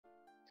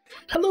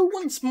Hello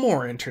once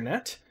more,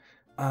 Internet.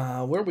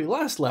 Where we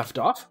last left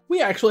off,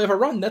 we actually have a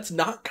run that's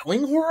not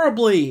going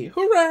horribly.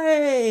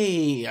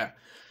 Hooray!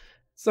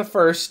 It's the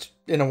first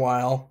in a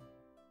while.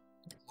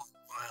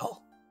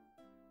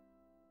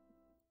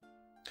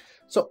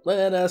 So,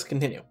 let us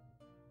continue.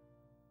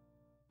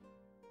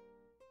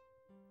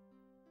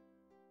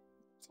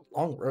 It's a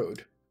long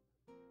road.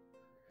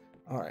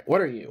 Alright, what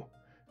are you?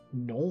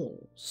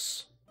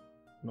 Gnolls.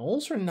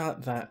 Gnolls are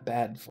not that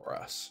bad for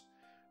us.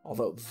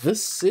 Although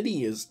this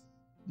city is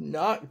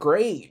not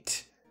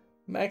great.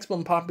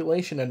 Maximum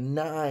population of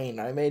 9.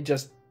 I may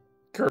just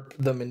curb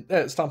them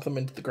and stomp them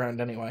into the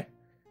ground anyway.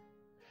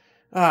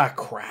 Ah,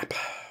 crap.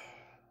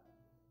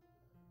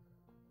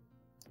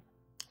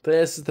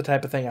 This is the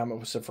type of thing I'm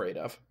most afraid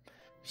of.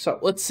 So,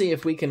 let's see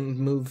if we can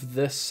move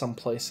this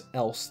someplace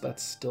else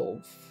that's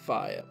still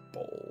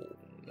viable.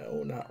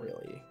 No, not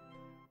really.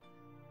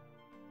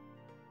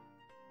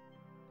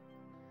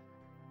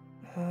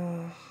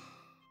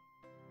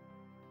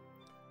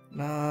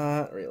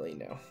 Not really,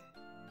 no.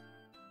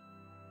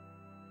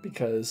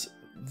 Because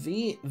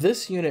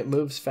this unit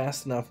moves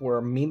fast enough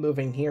where me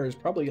moving here is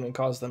probably going to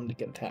cause them to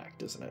get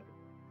attacked, isn't it?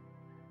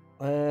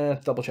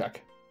 Let's double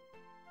check.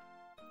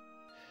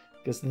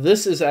 Because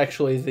this is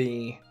actually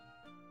the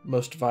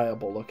most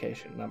viable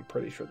location, and I'm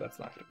pretty sure that's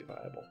not going to be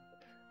viable.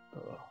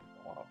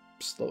 I'll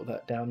slow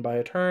that down by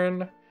a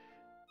turn.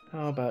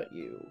 How about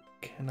you?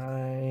 Can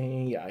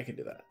I... Yeah, I can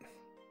do that.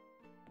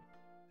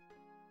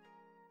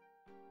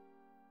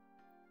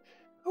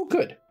 Oh,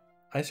 good.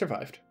 I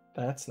survived.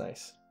 That's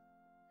nice.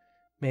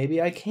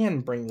 Maybe I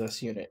can bring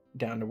this unit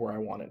down to where I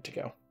want it to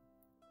go.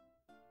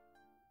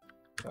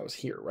 That was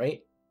here,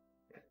 right?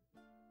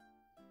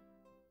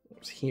 It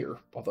was here.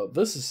 Although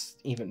this is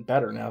even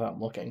better now that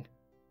I'm looking.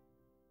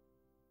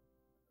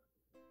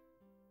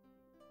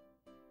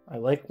 I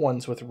like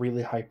ones with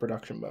really high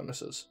production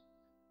bonuses.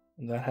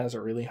 And that has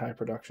a really high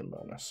production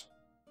bonus.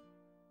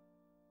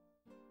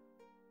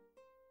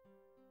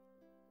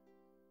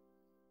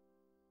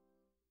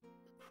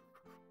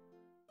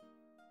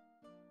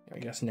 I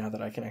guess now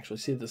that I can actually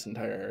see this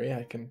entire area,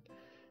 I can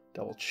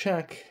double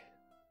check.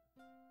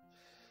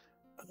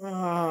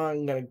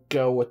 I'm gonna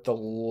go with the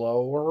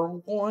lower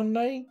one,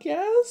 I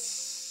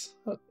guess?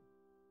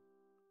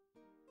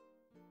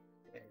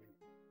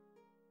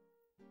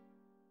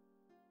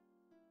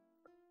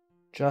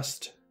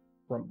 Just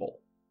rumble.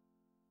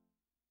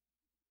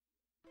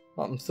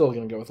 Well, I'm still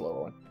gonna go with the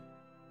lower one.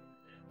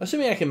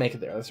 Assuming I can make it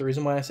there. That's the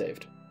reason why I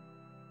saved.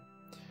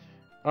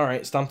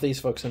 Alright, stomp these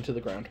folks into the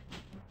ground.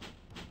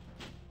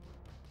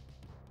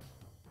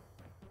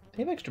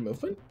 They have extra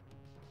movement?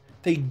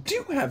 They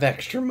do have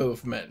extra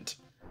movement!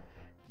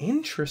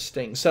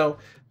 Interesting. So,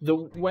 the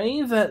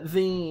way that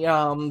the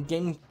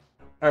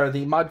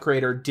the mod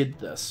creator did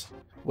this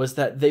was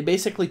that they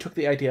basically took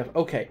the idea of,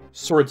 okay,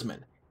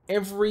 swordsman.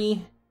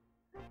 Every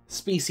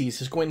species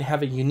is going to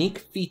have a unique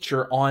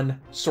feature on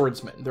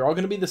swordsman. They're all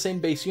going to be the same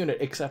base unit,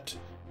 except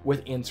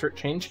with insert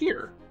change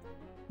here.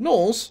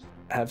 Gnolls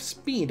have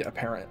speed,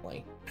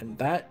 apparently, and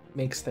that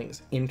makes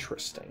things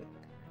interesting.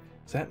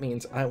 So that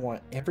means I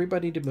want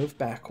everybody to move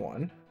back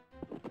one.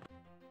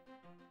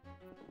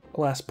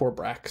 Alas, poor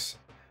Brax.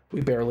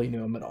 We barely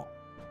knew him at all.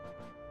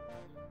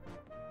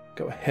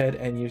 Go ahead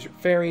and use your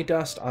fairy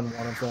dust on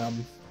one of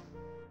them.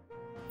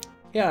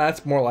 Yeah,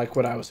 that's more like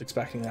what I was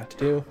expecting that to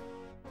do.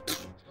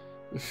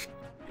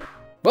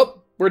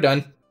 Well, we're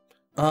done.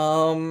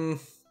 I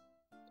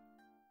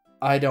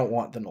don't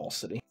want the Gnoll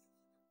City.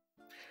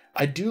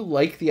 I do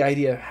like the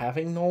idea of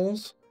having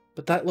gnolls,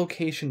 but that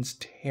location's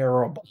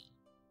terrible.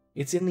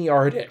 It's in the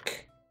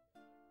Arctic.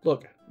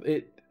 Look,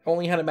 it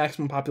only had a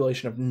maximum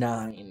population of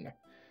 9.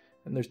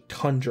 And there's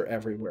tundra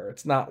everywhere.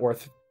 It's not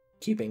worth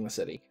keeping the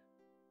city.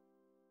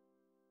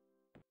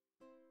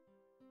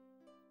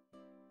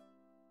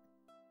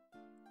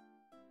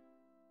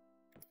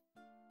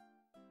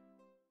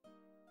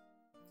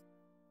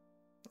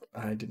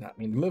 I did not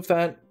mean to move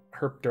that.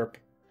 Herp derp.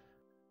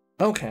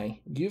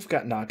 Okay, you've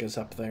got Nagas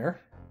up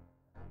there.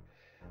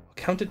 I'll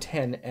count to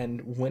 10,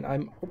 and when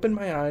I'm open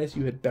my eyes,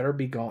 you had better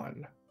be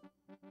gone.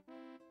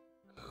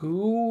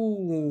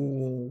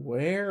 Who?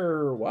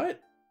 Where?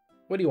 What?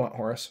 What do you want,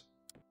 Horace?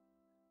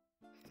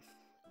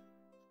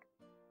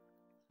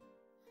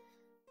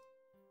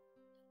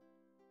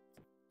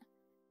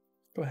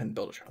 Go ahead and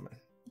build a shaman.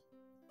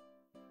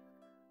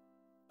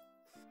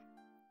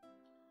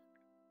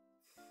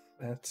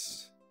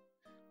 That's...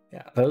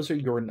 Yeah, those are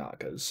your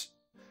Nagas.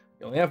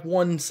 You only have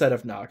one set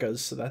of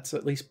Nagas, so that's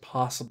at least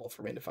possible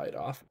for me to fight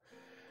off.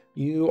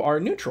 You are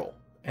neutral,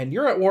 and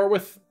you're at war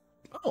with...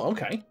 Oh,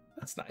 okay.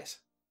 That's nice.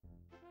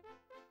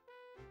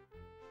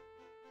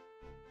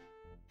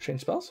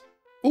 Change spells?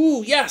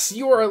 Ooh, yes!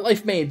 You are a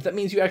life maid. That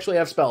means you actually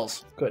have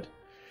spells. Good.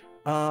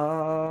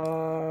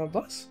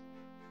 Bless.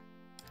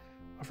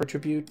 Offer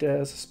tribute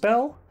as a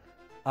spell.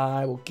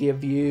 I will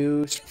give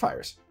you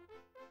Starfires.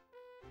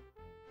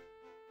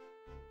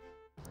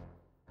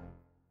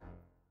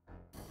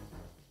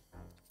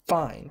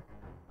 Fine.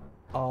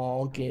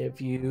 I'll give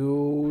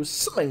you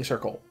Summoning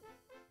Circle.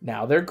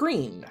 Now they're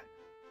green.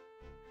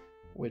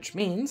 which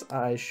means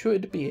I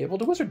should be able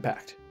to Wizard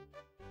Pact.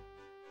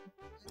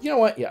 You know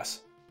what?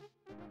 Yes.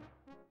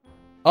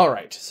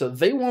 Alright, so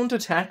they won't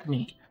attack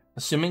me,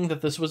 assuming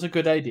that this was a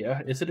good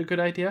idea. Is it a good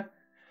idea?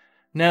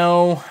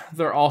 No,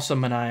 they're also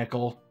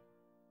maniacal.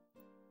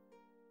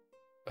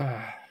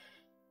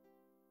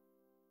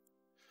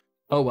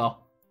 Oh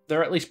well.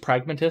 They're at least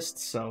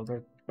pragmatists, so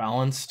they're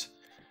balanced.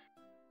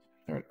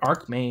 They're an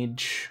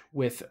Archmage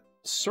with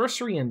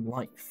Sorcery and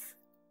Life.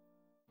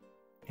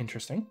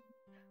 Interesting.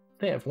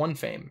 They have 1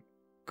 fame.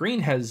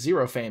 Green has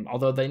 0 fame,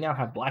 although they now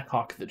have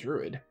Blackhawk the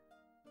Druid.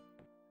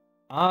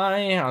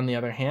 I, on the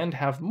other hand,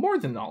 have more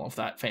than all of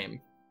that fame.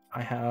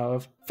 I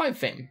have 5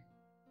 fame.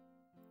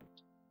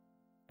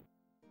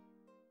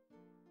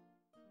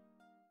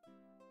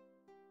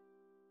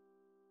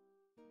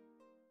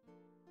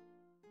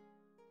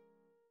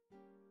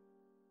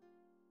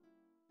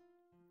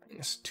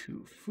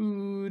 -2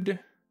 food.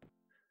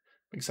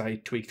 Because I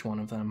tweaked one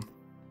of them.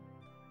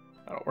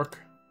 That'll work.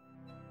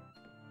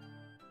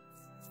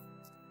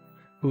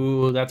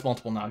 Ooh, that's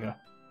multiple Naga.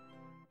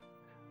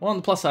 Well, on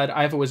the plus side,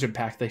 I have a Wizard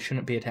Pact. They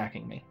shouldn't be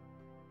attacking me.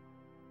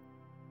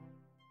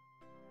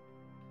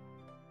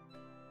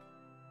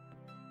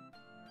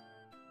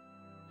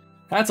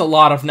 That's a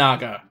lot of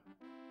Naga.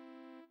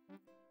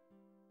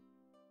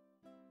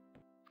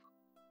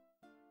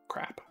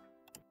 Crap.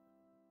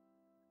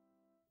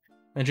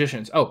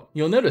 Magicians. Oh,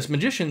 you'll notice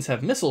magicians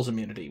have missiles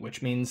immunity,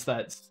 which means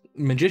that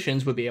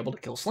magicians would be able to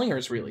kill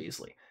slingers really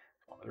easily.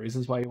 One of the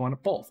reasons why you want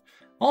it both.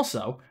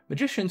 Also,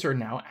 magicians are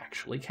now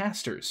actually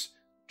casters,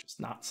 which is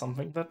not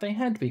something that they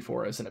had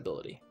before as an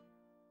ability.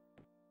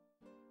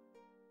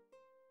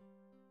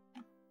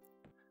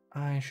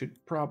 I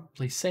should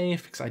probably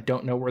save, because I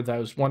don't know where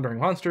those wandering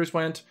monsters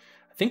went.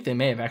 I think they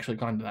may have actually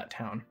gone to that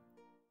town.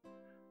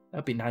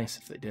 That'd be nice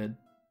if they did.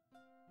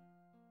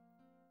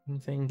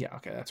 Anything? Yeah,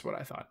 okay, that's what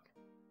I thought.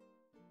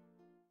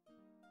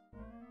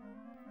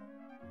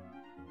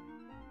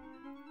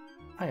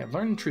 I have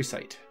learned Tree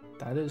Sight.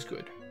 That is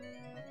good.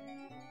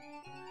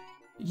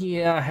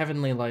 Yeah,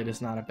 Heavenly Light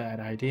is not a bad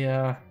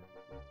idea.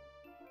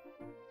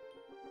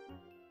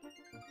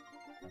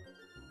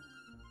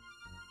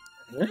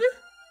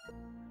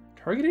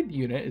 Targeted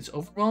unit is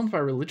overwhelmed by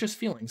religious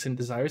feelings and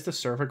desires to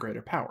serve a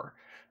greater power.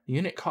 The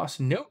unit costs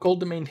no gold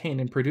to maintain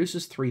and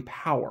produces 3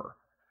 power.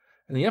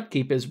 And the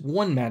upkeep is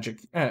 1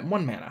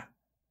 mana.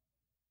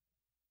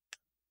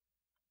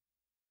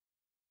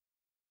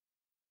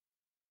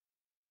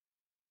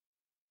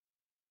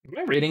 Am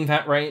I reading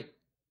that right?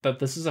 That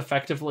this is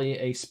effectively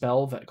a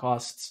spell that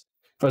costs...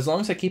 For as long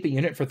as I keep a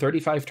unit for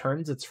 35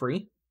 turns, it's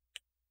free?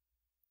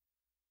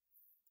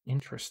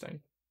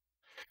 Interesting.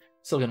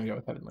 Still gonna go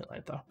with Heavenly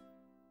Light, though.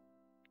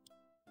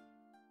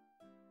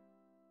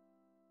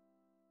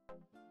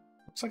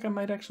 Looks like I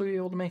might actually be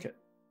able to make it.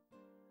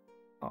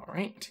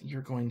 Alright,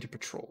 you're going to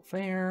patrol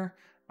there.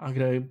 I'm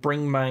gonna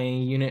bring my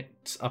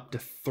units up to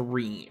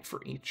 3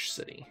 for each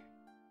city.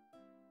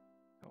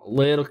 I'm a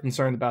little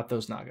concerned about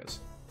those Nagas.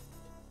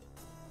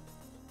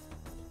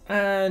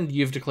 And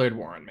you've declared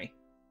war on me.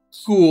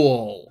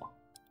 Cool.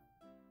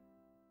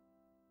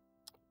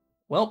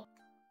 Well,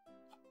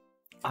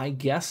 I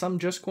guess I'm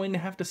just going to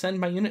have to send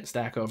my unit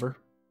stack over.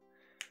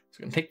 It's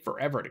going to take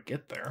forever to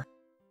get there.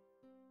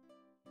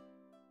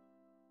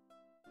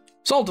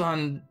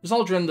 Zaldrun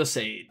the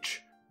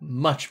Sage.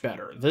 Much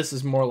better. This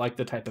is more like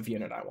the type of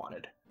unit I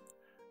wanted.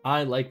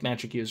 I like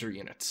magic user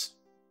units.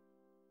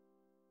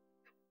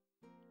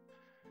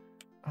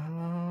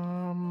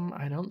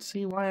 I don't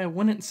see why I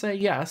wouldn't say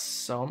yes,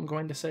 so I'm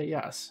going to say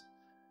yes.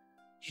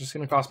 It's just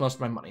going to cost most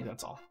of my money,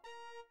 that's all.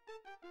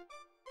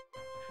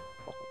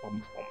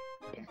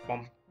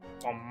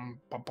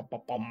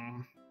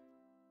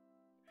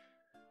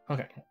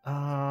 Okay,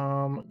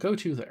 go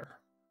to there.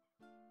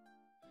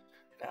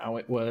 Now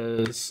it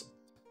was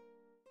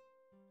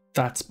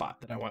that spot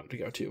that I wanted to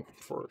go to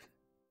for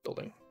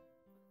building.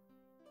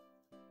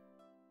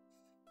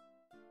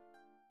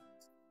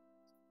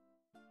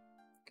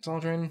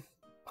 Zaldrun,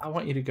 I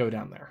want you to go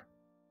down there.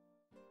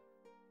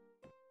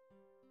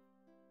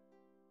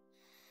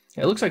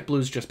 Yeah, it looks like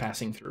blue's just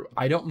passing through.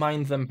 I don't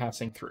mind them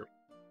passing through.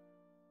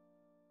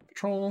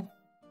 Patrol.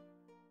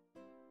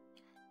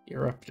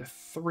 You're up to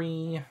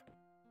 3.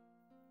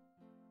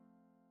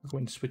 I'm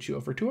going to switch you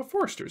over to a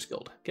Forester's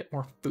Guild. Get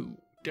more food.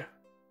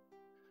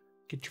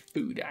 Get your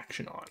food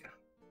action on.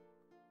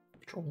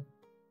 Patrol.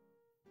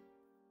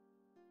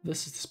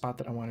 This is the spot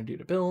that I wanted you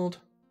to build.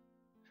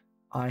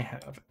 I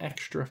have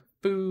extra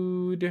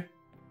food.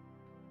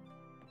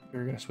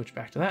 You're going to switch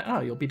back to that.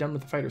 Oh, you'll be done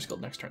with the Fighter's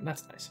Guild next turn.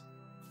 That's nice.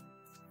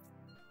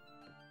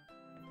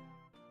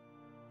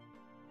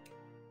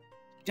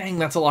 Dang,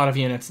 that's a lot of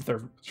units that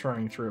they're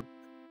throwing through.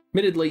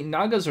 Admittedly,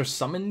 Nagas are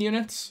summoned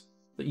units,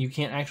 but you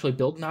can't actually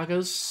build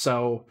Nagas,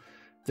 so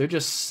they're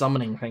just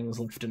summoning things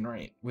left and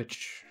right,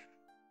 which...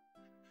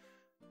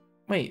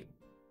 Wait.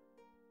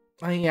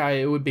 Yeah,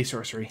 it would be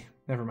sorcery.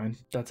 Never mind.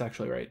 That's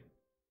actually right.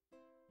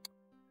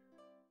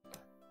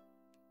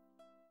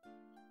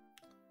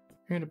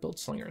 You're going to build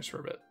slingers for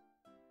a bit.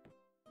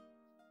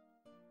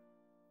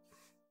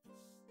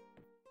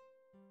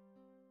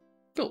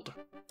 Guild.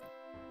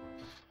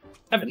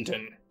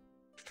 Evanton.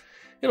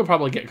 It'll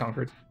probably get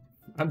conquered.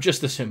 I'm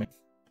just assuming.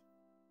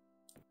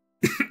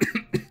 At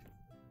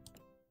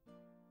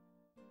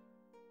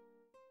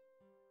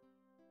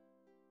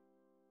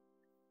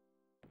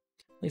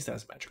least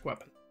that's a magic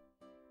weapon.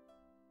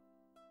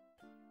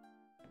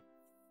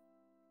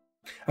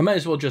 I might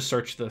as well just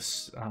search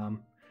this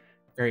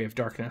area of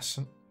darkness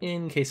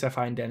in case I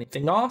find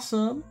anything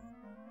awesome.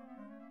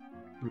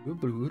 Blue,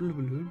 blue, blue,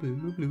 blue,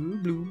 blue, blue,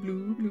 blue,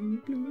 blue,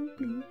 blue,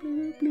 blue,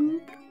 blue,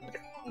 blue.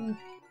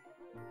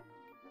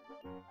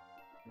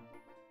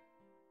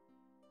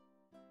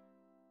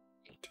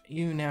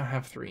 You now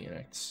have 3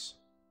 units.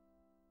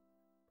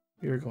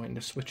 You're going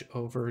to switch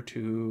over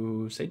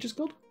to Sage's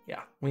Guild?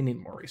 Yeah, we need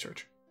more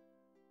research.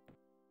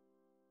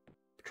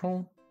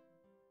 Patrol.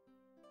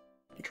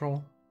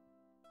 Patrol.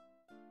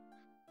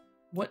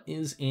 What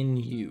is in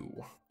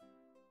you?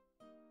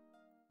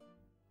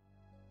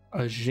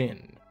 A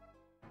Jin.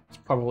 It's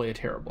probably a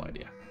terrible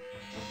idea.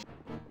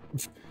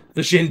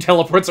 The Jin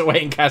teleports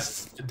away and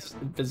casts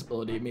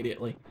invisibility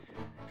immediately.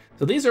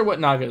 So these are what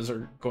Nagas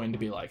are going to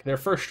be like. They're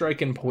first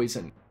strike and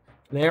poison.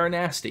 They are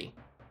nasty.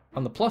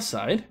 On the plus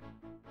side,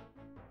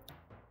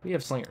 we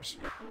have slingers.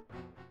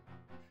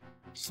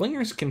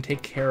 Slingers can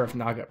take care of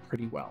Naga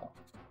pretty well.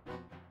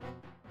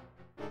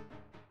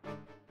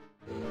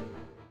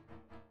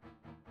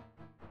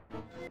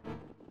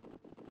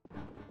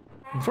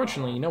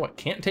 Unfortunately, you know what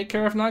can't take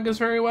care of Nagas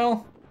very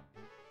well?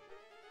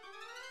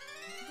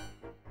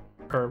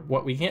 Or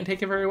what we can't take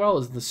care very well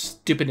is the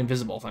stupid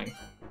invisible thing.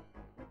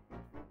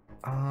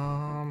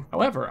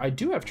 However, I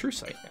do have True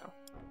Sight now.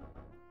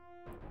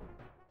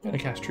 I'm gonna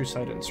cast True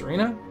Sight on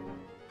Serena.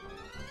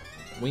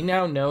 We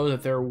now know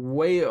that they're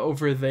way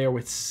over there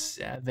with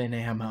 7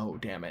 ammo.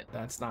 Damn it,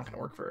 that's not gonna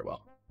work very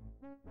well.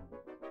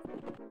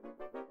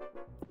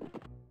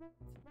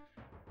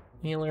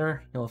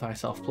 Healer, heal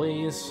thyself,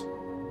 please.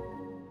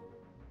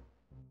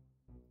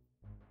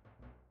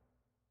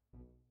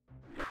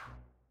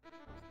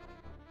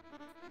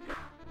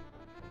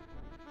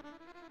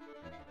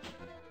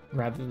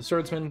 Rather the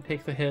swordsman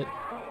take the hit.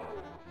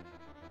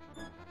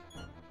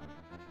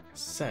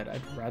 Said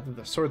I'd rather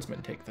the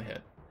swordsman take the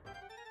hit.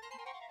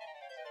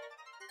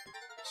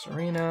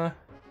 Serena,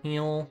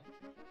 heal.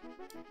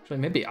 Actually,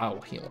 maybe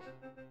I'll heal.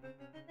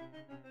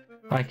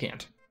 I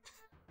can't.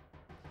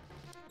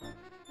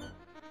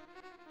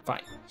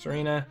 Fine.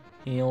 Serena,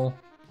 heal.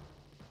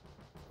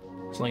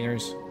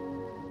 Slingers.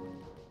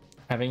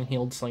 Having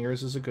healed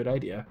slingers is a good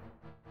idea.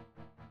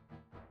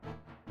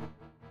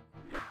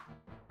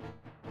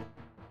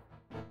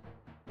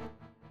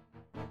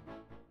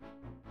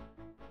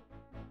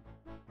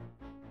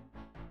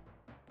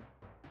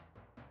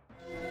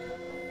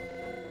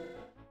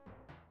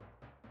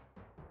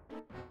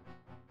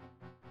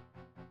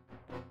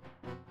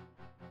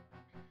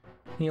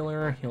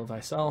 Healer, heal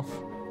thyself.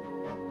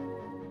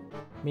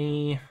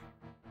 Me.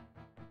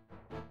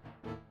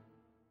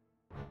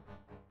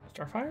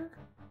 Starfire?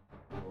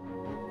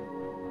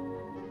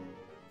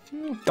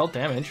 Dealt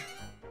damage.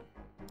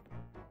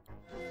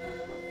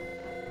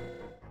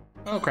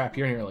 Oh crap,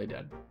 you're nearly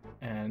dead.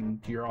 And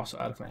you're also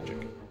out of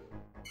magic.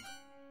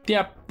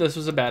 Yep, this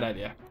was a bad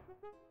idea.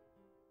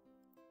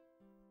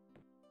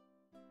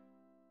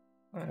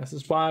 This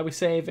is why we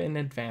save in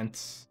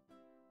advance.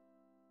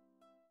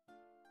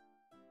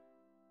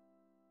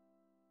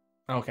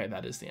 Okay,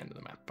 that is the end of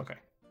the map. Okay.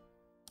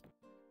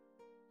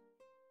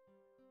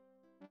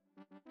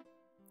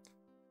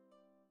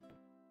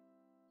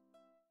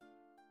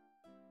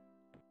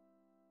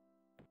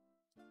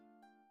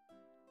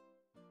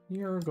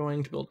 You're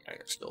going to build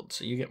Magnus Guild,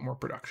 so you get more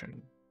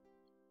production.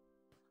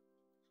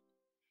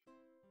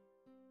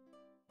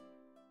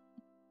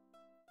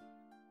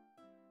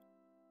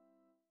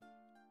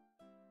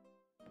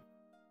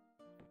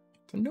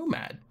 It's a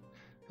nomad.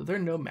 So they're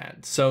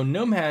nomads. So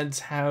nomads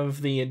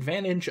have the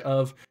advantage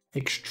of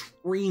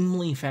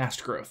extremely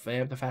fast growth. They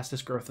have the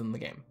fastest growth in the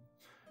game,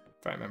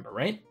 if I remember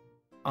right.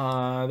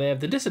 They have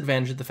the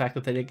disadvantage of the fact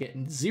that they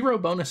get 0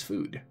 bonus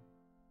food.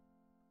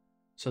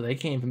 So they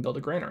can't even build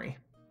a granary.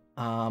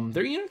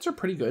 Their units are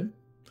pretty good,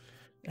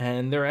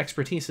 and their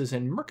expertise is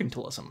in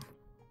mercantilism.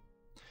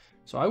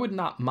 So I would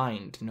not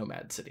mind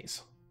nomad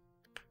cities.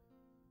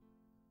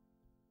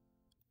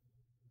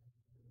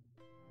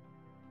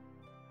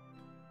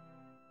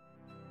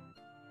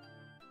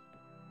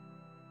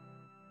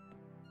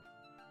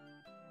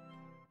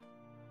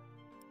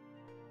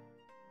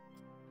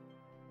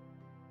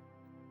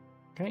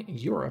 Okay,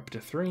 you're up to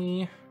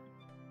 3.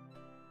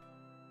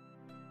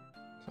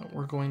 So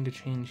we're going to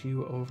change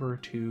you over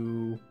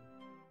to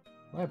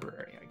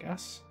library, I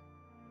guess.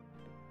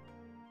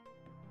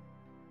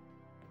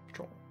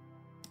 Patrol.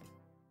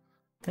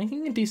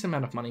 Making a decent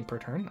amount of money per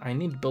turn. I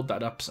need to build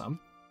that up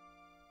some.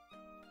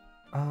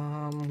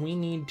 We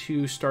need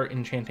to start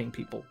enchanting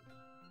people.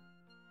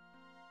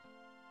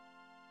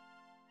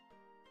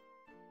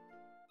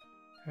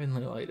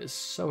 Heavenly Light is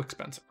so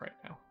expensive right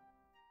now.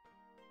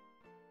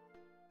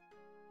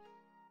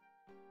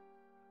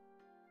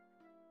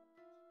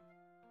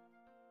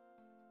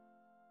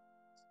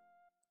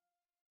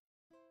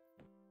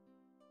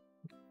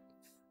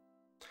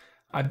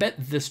 I bet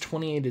this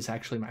 28 is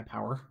actually my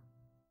power.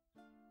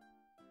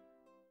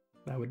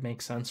 That would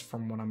make sense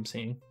from what I'm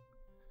seeing.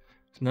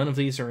 None of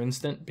these are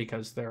instant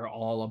because they're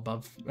all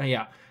above.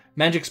 Yeah,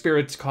 magic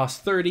spirits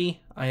cost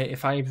 30.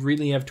 If I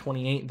really have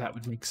 28, that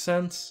would make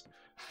sense.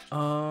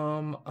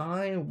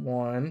 I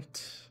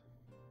want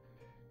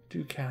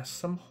to cast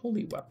some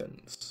holy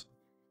weapons.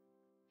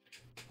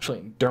 Actually,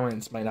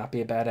 endurance might not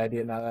be a bad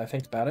idea now that I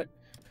think about it.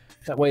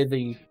 That way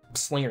the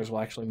slingers will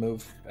actually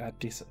move at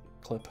decent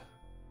clip.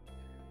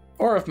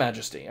 Aura of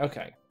Majesty.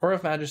 Okay. Aura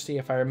of Majesty,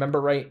 if I remember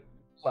right,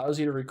 allows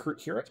you to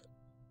recruit hero.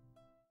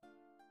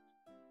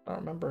 I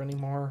don't remember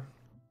anymore.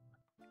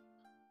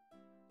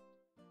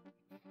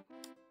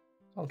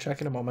 I'll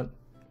check in a moment.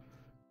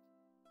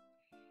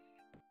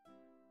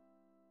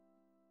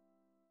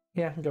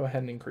 Yeah, go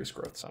ahead and increase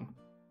growth some.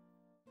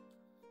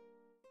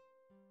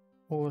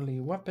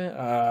 Holy weapon.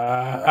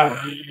 I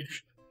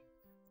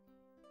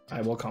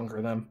will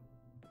conquer them.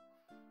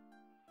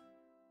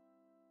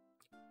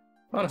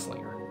 On a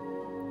slinger.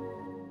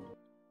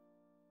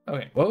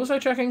 Okay, what was I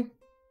checking?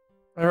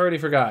 I already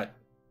forgot.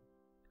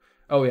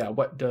 Oh yeah,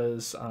 what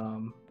does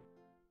Aura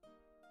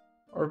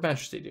of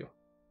Majesty do?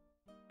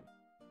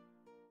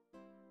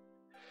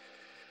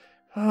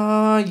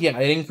 Yeah,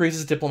 it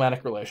increases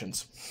diplomatic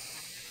relations.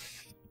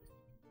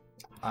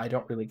 I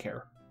don't really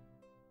care.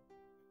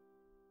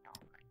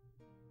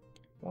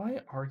 Why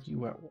are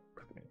you at war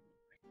with me?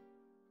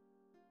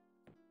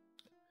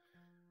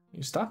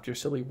 You stopped your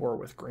silly war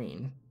with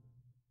Green.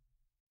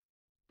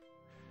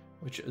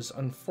 Which is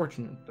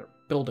unfortunate. They're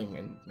building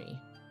in me.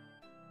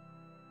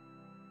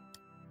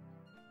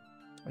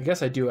 I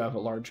guess I do have a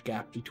large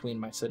gap between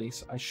my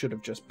cities. I should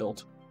have just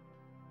built.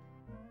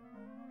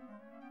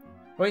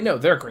 Wait, no,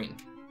 they're green.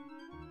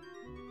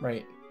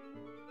 Right.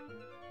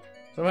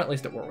 So I'm at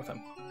least at war with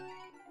them.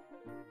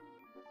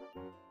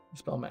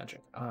 Spell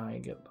magic.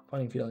 I get a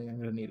funny feeling I'm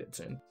going to need it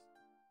soon.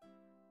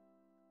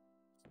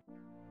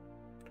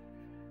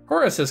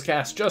 Horus has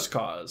cast Just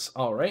Cause.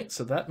 Alright,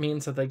 so that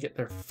means that they get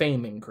their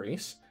fame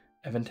increase.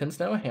 Eventon's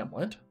now a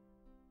hamlet.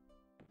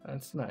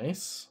 That's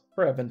nice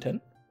for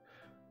Eventon.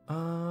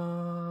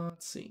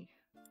 Let's see.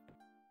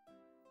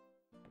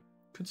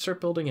 Could start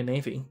building a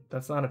navy.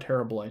 That's not a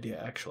terrible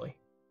idea, actually.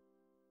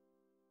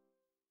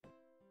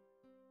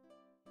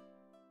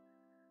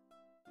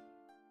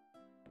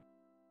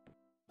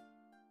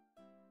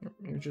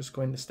 You're just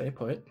going to stay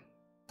put.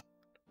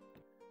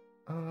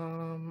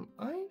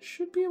 I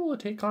should be able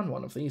to take on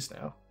one of these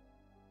now.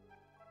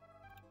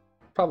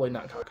 Probably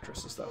not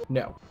cockatrices, though.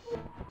 No.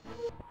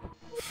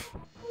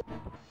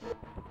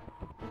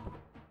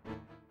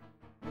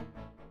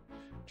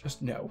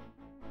 Just no.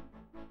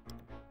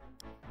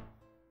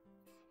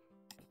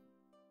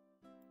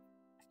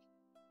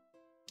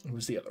 It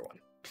was the other one.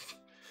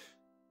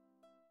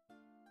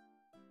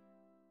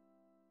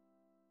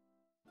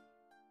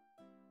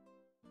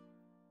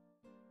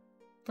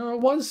 Oh,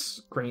 it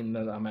was green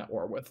that I'm at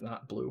war with,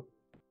 not blue.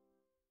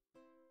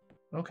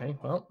 Okay,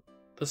 well,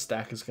 the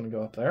stack is going to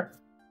go up there.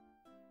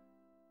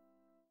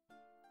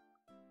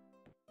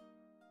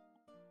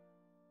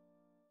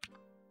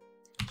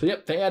 So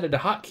yep, they added a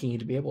hotkey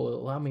to be able to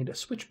allow me to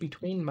switch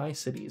between my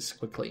cities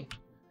quickly.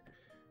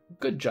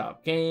 Good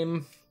job,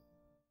 game.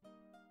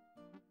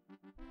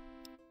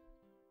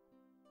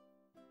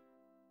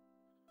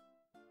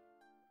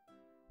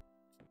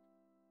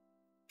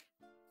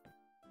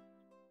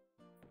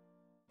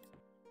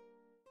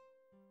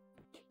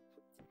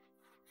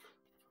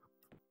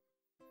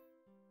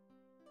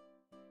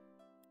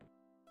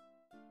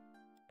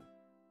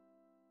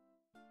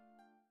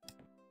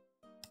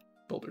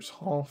 Builder's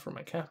Hall for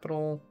my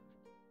capital.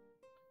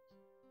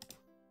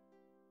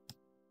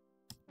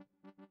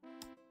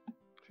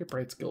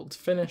 Shipwrights Guild's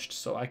finished,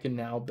 so I can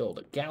now build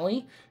a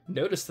galley.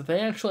 Notice that they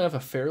actually have a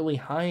fairly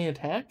high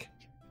attack.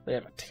 They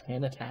have a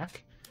 10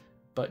 attack,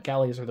 but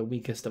galleys are the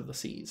weakest of the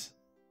seas.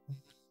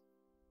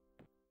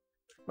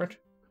 Right.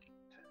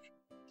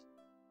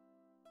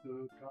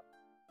 The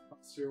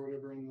officer or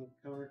whatever in the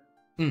counter.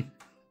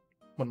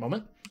 One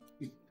moment.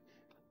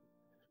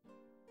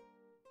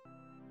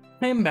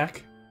 I am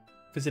back.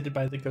 Visited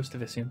by the ghost of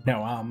Isian.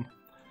 No,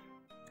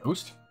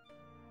 Ghost?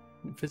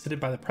 Visited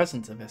by the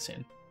presence of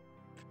Isian.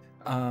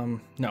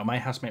 No, my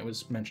housemate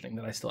was mentioning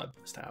that I still have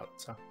this out,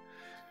 so.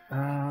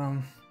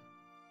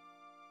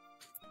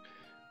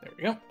 There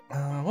we go.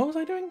 What was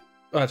I doing?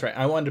 Oh, that's right.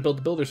 I wanted to build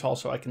the Builder's Hall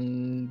so I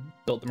can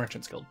build the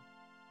Merchant's Guild.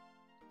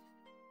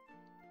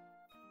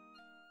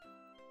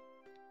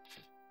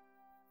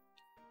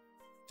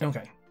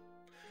 Okay.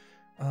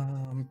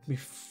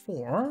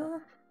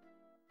 Before...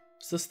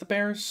 Is this the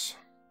bears?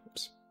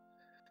 Oops.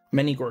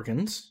 Many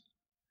Gorgons.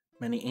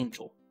 Many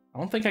Angel. I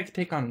don't think I could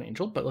take on an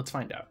Angel, but let's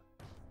find out.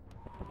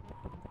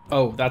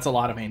 Oh, that's a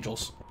lot of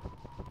Angels.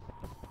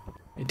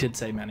 It did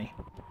say many.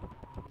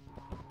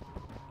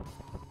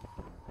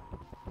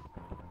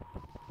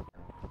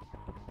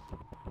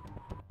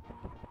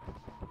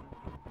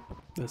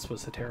 This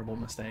was a terrible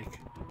mistake.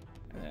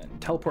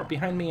 And teleport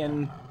behind me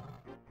and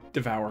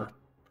devour.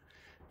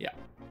 Yeah.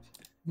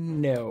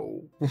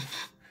 No.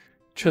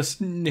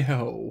 Just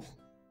no.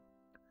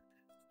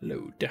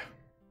 Load.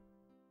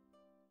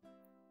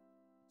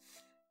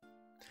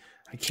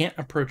 I can't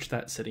approach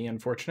that city,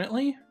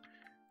 unfortunately.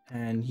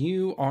 And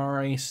you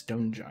are a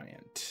stone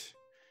giant.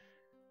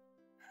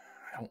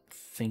 I don't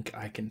think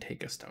I can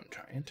take a stone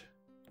giant.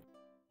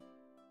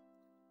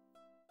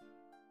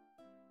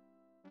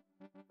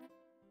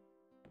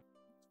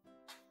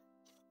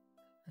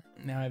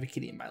 Now I have a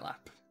kitty in my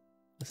lap.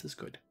 This is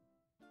good.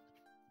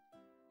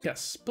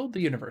 Yes, build the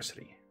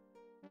university.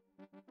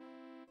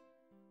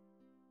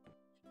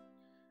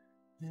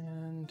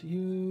 And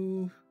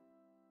you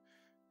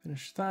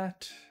finish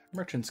that.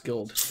 Merchants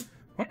Guild.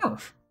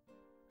 Bless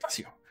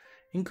you.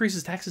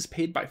 Increases taxes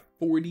paid by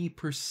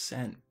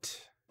 40%.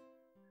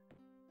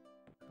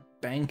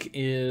 Bank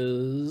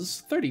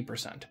is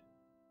 30%.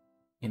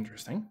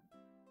 Interesting.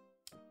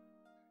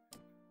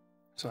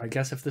 So I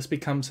guess if this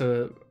becomes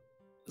a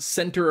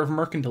center of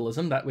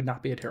mercantilism, that would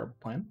not be a terrible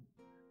plan.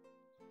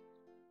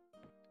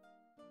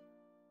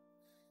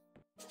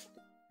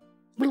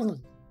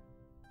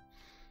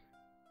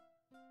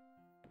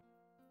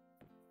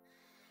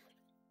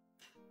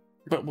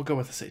 But we'll go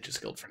with the Sage's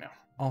Guild for now.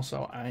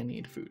 Also, I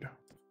need food.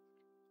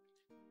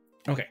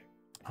 Okay.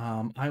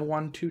 I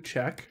want to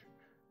check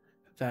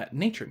that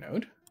nature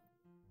node.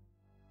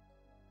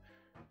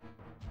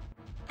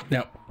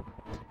 No.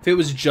 If it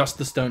was just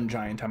the stone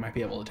giant, I might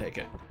be able to take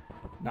it.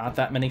 Not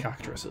that many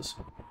cockatrices.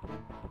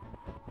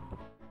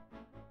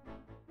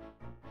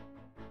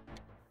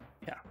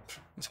 Yeah,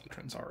 this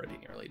Hotron's already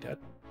nearly dead.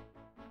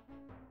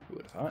 Who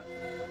would have thought?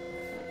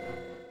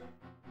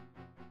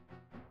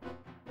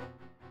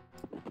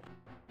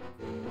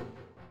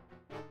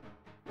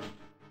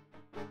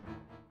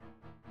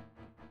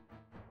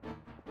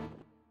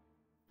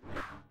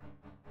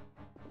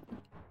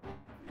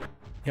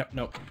 Yep,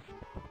 nope.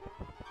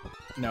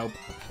 Nope.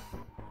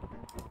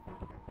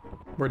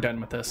 We're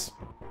done with this.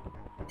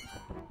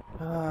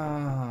 What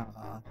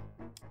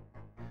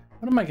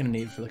am I going to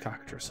need for the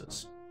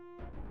cockatrices?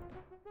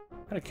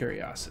 Out of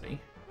curiosity.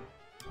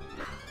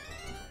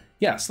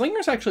 Yeah,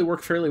 slingers actually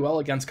work fairly well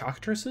against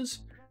cockatrices.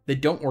 They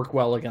don't work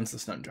well against the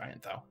stone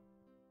giant, though.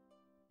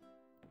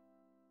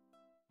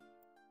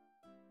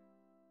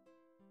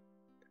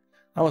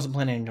 I wasn't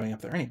planning on going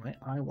up there anyway.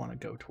 I want to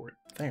go toward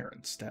there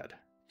instead.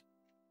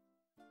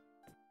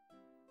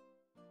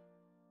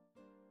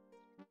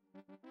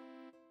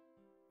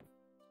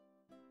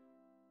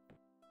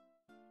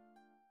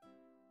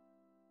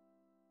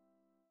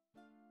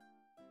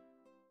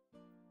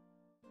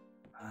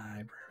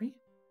 Library.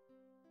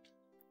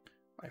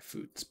 My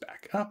food's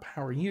back up.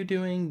 How are you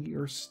doing?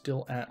 You're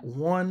still at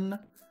 1.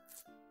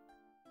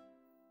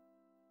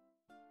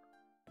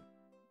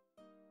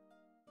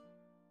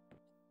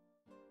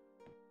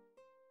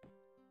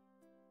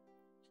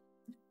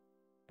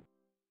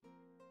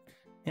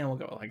 Yeah, we'll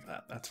go like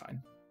that. That's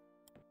fine.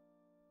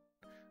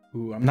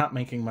 Ooh, I'm not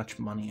making much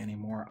money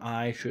anymore.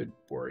 I should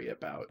worry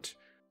about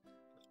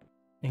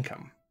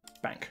income.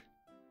 Bank.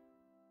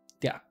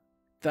 Yeah,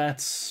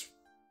 that's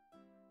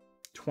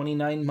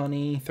 29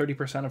 money.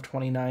 30% of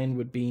 29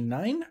 would be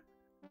 9,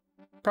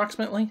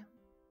 approximately.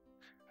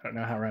 I don't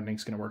know how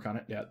rounding's going to work on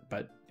it yet,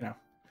 but, you know,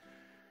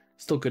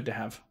 still good to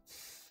have.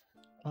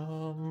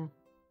 In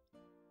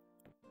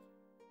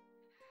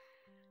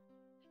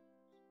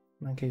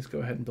that case, go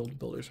ahead and build a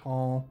builder's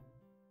hall.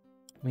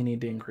 We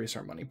need to increase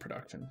our money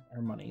production.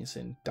 Our money's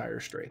in dire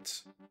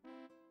straits.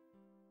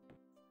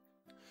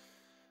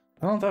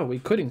 Although we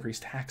could increase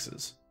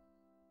taxes.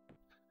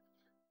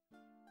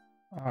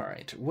 All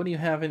right, what do you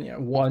have in here?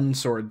 1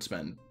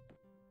 swordsman.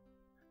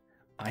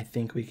 I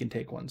think we can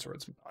take 1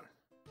 swordsman on.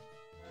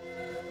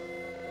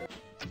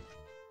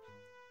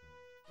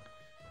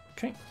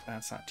 Okay,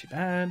 that's not too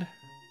bad.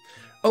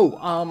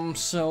 Oh,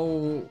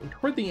 so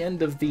toward the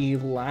end of the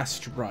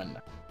last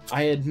run,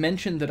 I had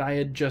mentioned that I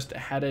had just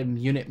had a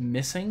unit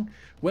missing.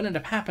 What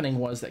ended up happening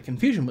was that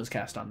confusion was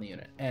cast on the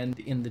unit, and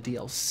in the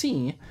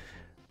DLC,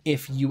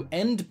 if you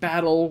end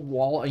battle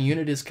while a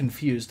unit is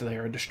confused, they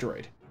are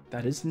destroyed.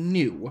 That is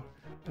new,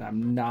 and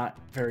I'm not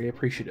very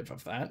appreciative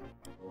of that.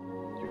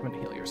 You're going to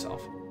heal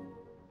yourself.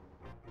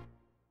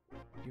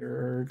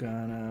 You're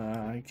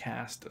gonna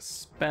cast a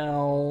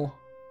spell.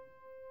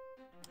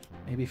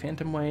 Maybe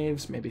Phantom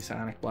Waves, maybe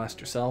Sonic Blast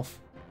yourself.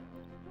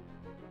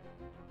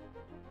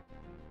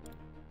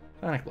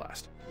 Sonic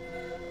Blast.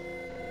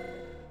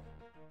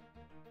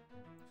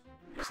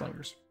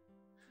 Slingers.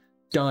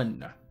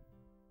 Done.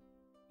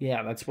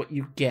 Yeah, that's what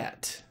you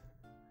get.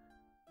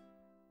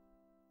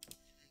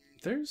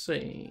 There's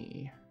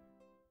a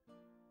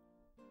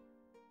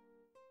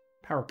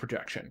power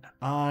projection.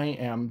 I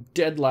am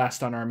dead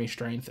last on army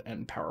strength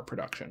and power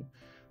production.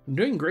 I'm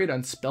doing great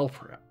on spell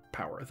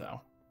power,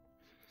 though.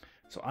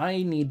 So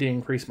I need to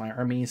increase my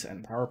armies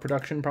and power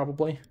production,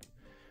 probably.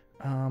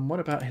 What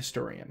about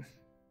Historian?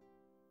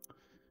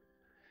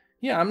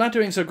 Yeah, I'm not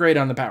doing so great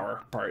on the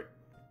power part.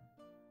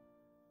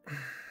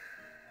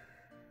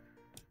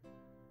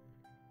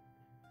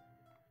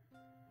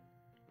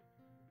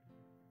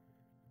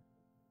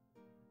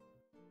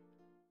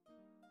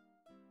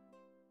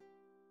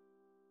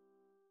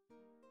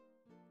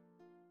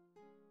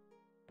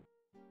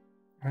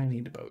 I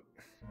need a boat.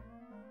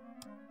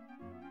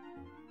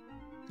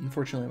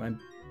 Unfortunately,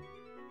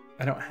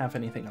 I don't have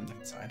anything on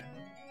that side.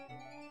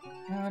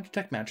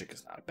 Detect magic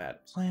is not a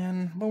bad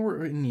plan. But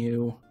we're in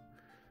you.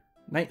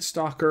 Night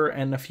Stalker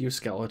and a few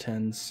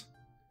skeletons.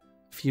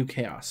 A few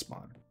chaos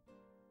spawn.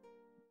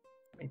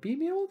 Maybe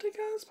be able to take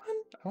chaos spawn?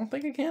 I don't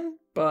think I can,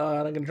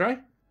 but I'm gonna try.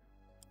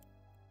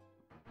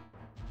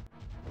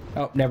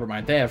 Oh, never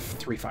mind. They have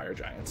 3 fire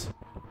giants.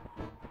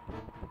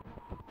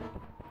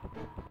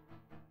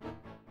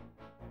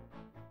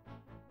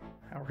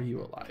 How are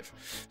you alive?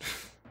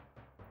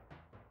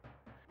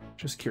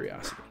 Just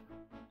curiosity.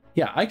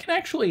 Yeah, I can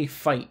actually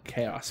fight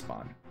Chaos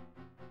Spawn.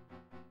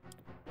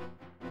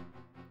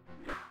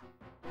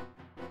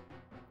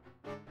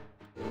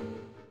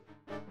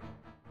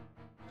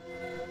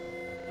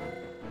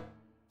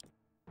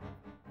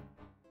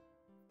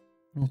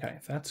 Okay,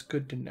 that's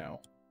good to know.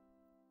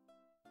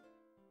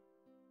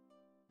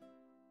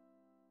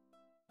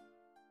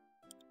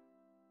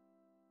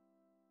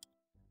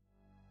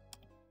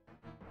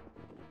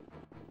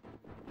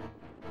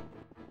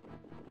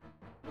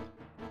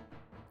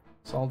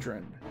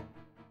 Saldrin,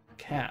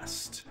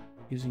 cast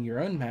using your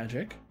own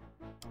magic.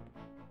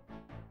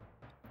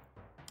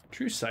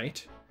 True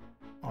Sight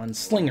on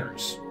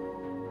slingers.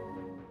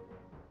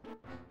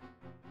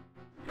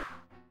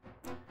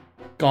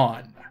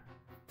 Gone.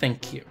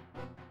 Thank you.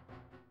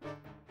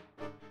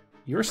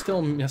 You're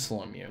still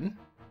missile immune.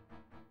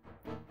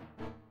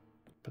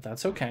 But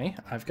that's okay.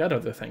 I've got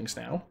other things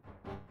now.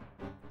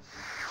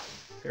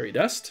 Fairy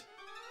Dust.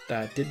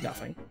 That did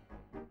nothing.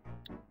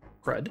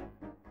 Crud.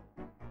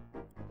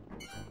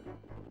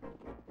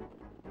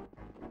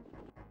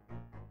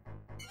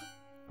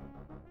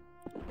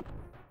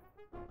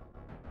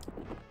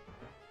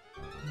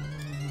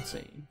 Let's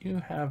see. You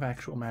have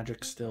actual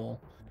magic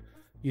still.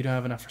 You don't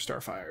have enough for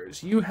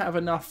Starfires. You have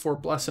enough for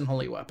Bless and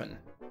Holy Weapon.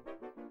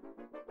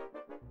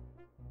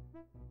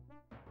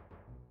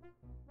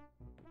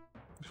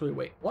 Actually,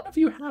 wait. One of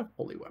you have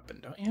Holy Weapon,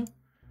 don't you?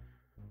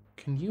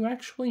 Can you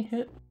actually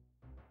hit?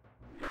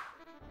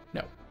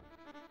 No.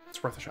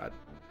 It's worth a shot.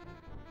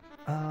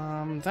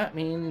 That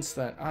means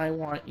that I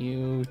want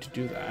you to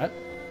do that.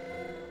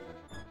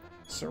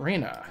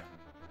 Serena.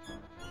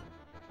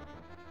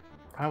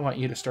 I want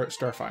you to start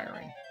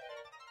Starfiring.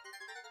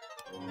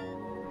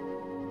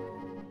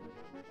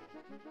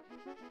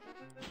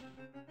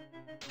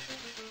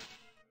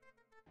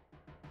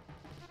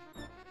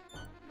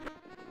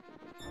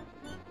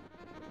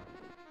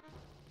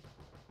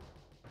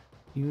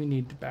 You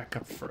need to back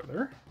up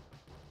further.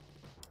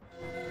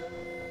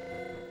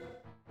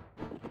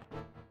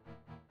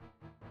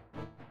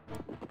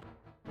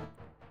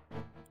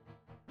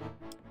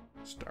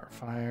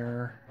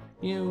 Starfire.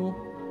 You.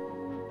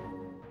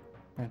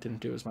 That didn't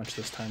do as much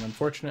this time,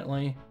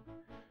 unfortunately.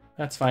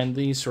 That's fine.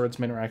 These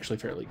swordsmen are actually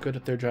fairly good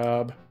at their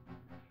job.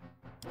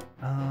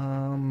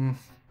 I'm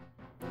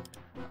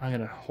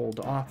gonna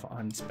hold off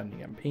on spending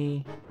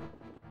MP.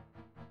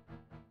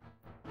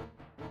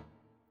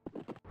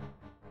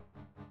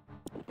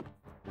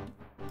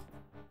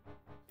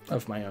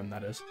 Of my own,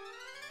 that is.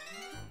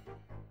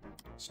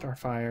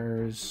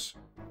 Starfires.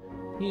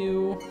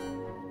 You.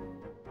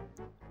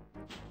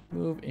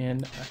 Move in,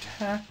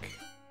 attack.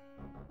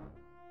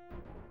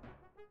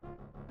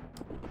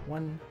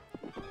 1,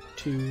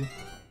 2,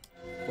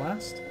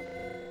 blast.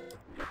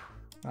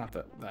 Not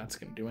that that's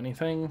gonna do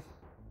anything.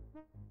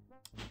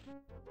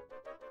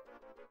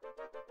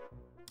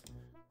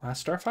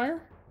 Last Starfire?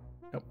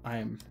 Nope, I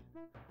am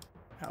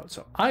out,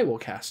 so I will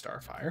cast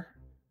Starfire.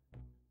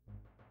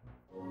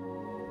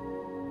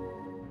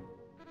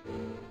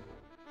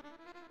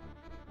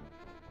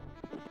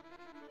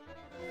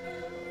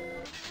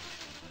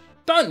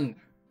 Done!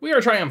 We are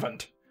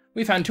triumphant.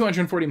 We found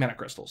 240 mana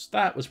crystals.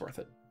 That was worth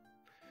it.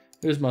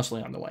 It was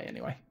mostly on the way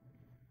anyway.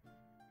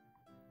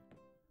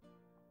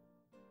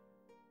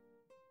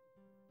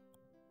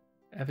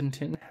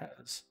 Evanton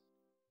has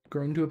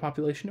grown to a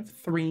population of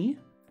 3,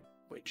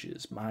 which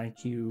is my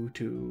cue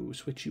to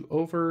switch you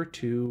over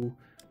to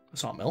a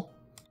sawmill.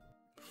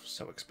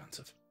 So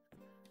expensive.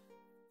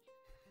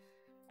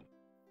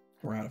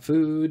 We're out of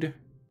food.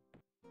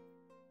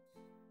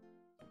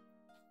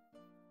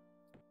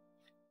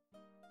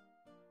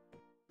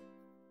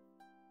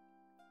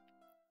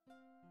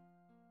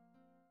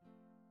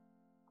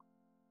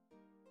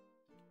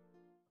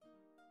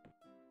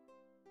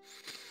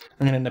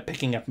 I'm going to end up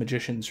picking up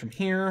magicians from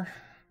here.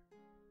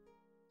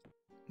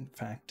 In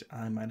fact,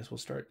 I might as well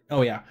start.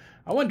 Oh, yeah.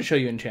 I wanted to show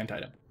you enchant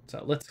item.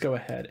 So let's go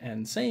ahead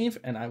and save,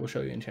 and I will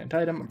show you enchant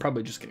item. I'm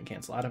probably just going to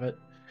cancel out of it.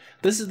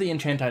 This is the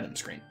enchant item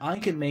screen. I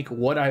can make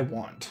what I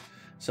want.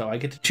 So I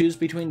get to choose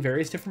between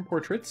various different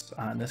portraits.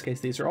 In this case,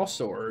 these are all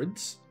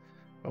swords.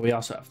 But we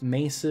also have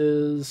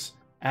maces,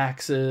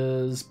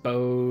 axes,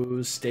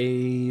 bows,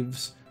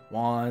 staves,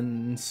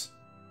 wands,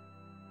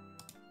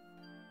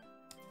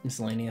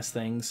 miscellaneous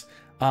things.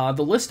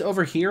 The list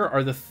over here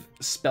are the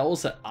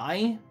spells that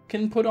I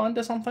can put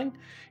onto something.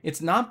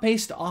 It's not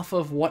based off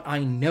of what I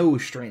know,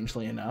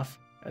 strangely enough,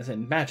 as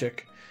in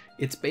magic.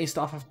 It's based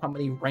off of how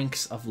many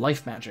ranks of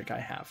life magic I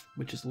have,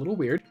 which is a little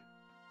weird.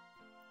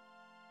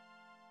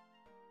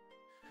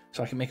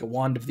 So I can make a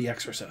Wand of the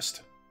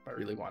Exorcist if I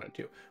really wanted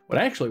to. What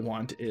I actually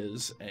want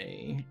is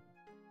a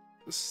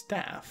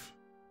staff,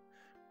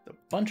 a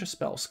bunch of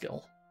spell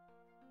skill,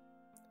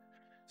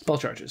 spell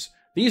charges.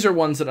 These are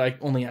ones that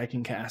only I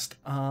can cast.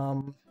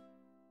 How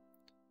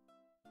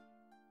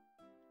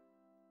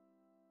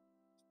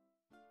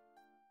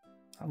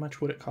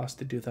much would it cost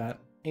to do that?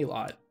 A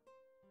lot.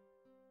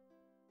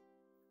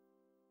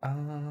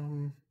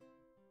 +4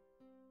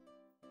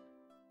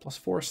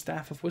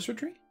 Staff of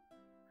Wizardry.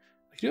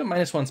 I can do a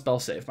 -1 spell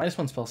save.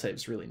 -1 spell save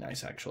is really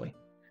nice, actually.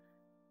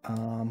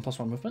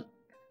 +1 movement.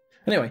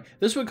 Anyway,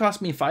 this would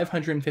cost me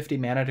 550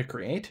 mana to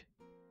create,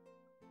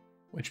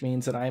 which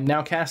means that I am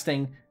now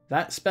casting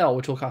that spell,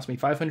 which will cost me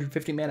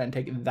 550 mana and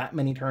take that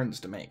many turns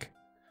to make.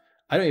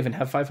 I don't even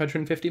have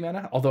 550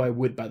 mana, although I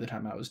would by the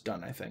time I was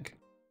done, I think.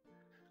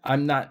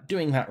 I'm not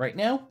doing that right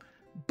now,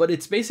 but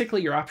it's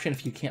basically your option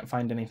if you can't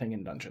find anything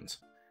in dungeons.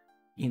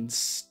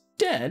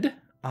 Instead,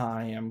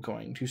 I am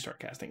going to start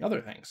casting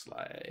other things,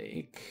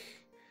 like...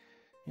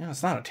 Yeah,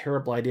 it's not a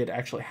terrible idea to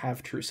actually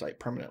have True Sight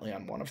permanently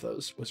on one of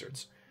those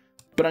wizards.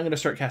 But I'm going to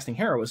start casting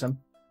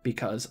Heroism,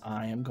 because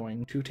I am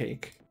going to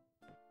take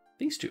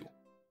these two.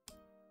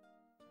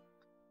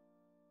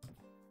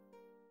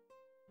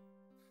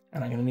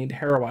 And I'm going to need to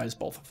heroize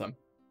both of them.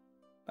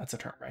 That's a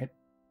turn, right?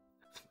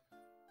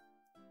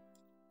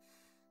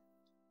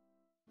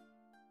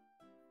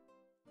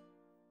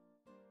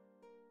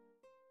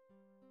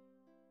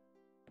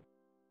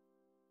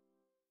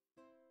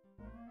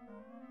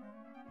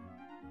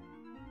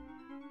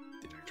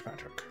 Detect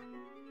magic.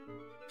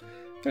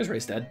 There's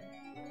Raise Dead.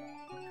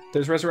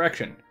 There's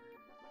Resurrection.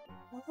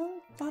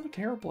 Well, not a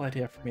terrible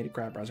idea for me to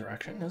grab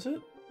Resurrection, is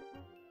it?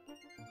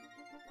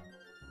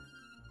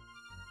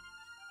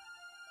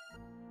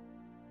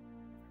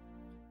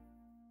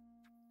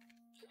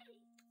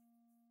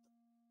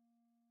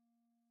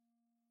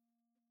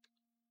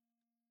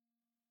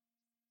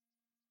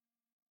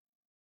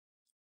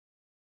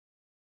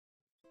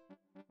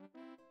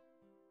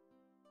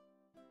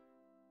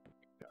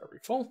 Got a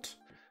Revolt.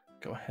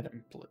 Go ahead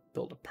and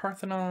build a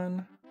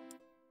Parthenon.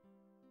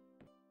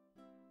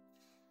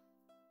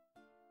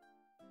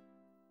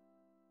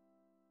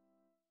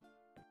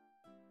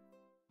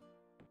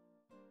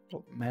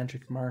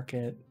 Magic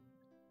Market.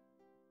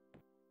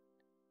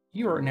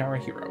 You are now a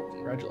hero.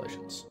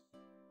 Congratulations.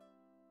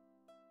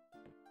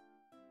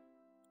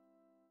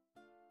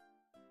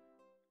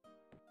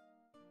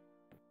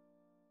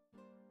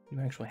 You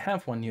actually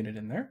have one unit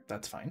in there.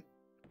 That's fine.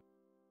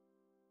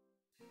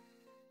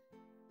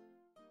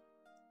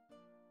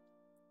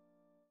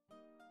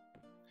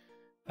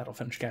 That'll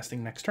finish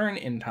casting next turn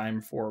in time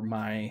for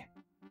my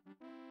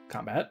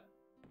combat.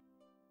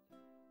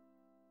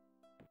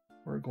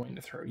 We're going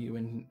to throw you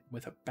in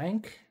with a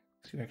bank,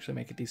 so you actually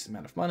make a decent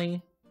amount of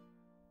money.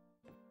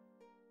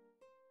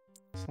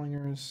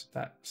 Slingers.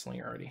 That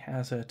slinger already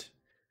has it.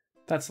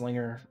 That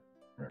slinger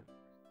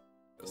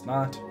does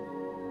not.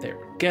 There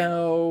we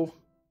go.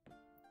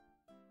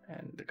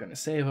 And they're going to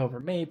save over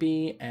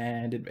maybe,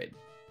 and invade.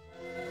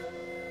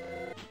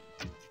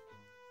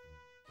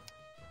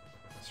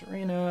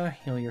 Serena,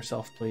 heal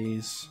yourself,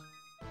 please.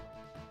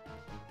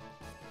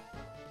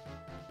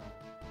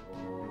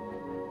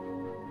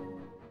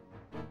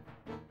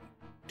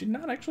 Did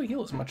not actually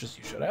heal as much as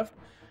you should have.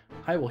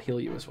 I will heal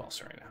you as well,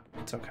 Serena.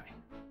 It's okay.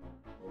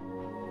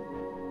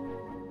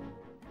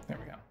 There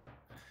we go.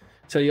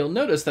 So you'll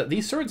notice that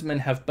these swordsmen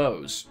have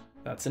bows.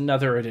 That's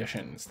another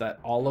addition, is that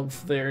all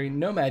of their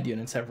nomad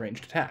units have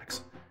ranged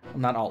attacks. Well,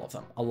 not all of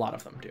them. A lot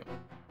of them do.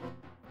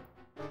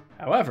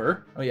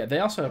 However, oh yeah, they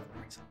also have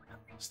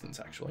resistance,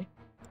 actually.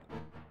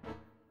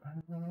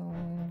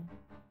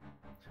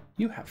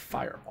 You have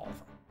Fireball.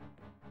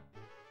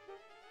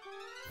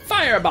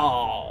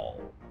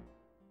 Fireball!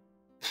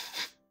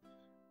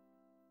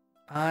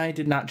 I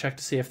did not check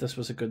to see if this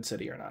was a good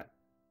city or not.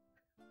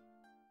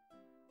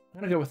 I'm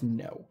going to go with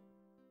no.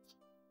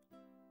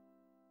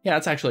 Yeah,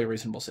 it's actually a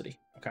reasonable city.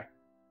 Okay.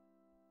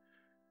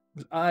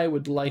 I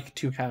would like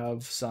to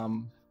have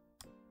some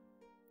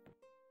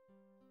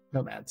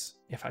nomads,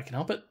 if I can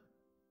help it.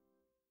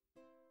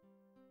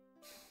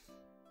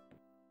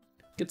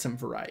 Get some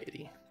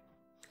variety,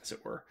 as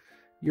it were.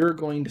 You're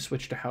going to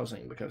switch to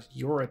housing because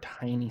you're a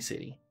tiny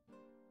city.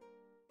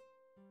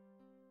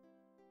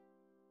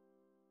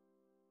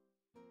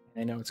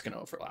 I know it's going to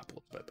overlap a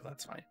little bit, but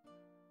that's fine.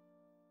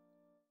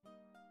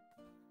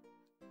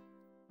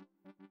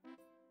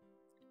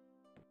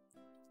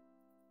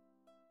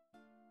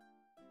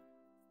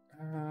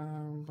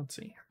 Let's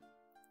see.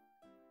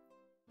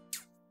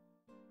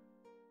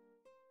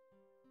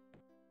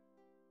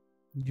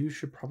 You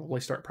should probably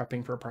start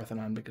prepping for a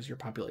Parthenon because your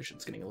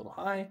population's getting a little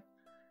high.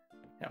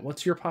 Now,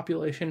 what's your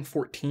population?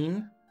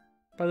 14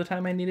 by the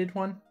time I needed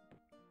one?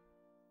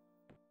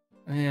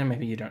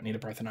 Maybe you don't need a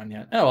Parthenon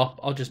yet. Oh, well,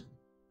 I'll just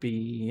do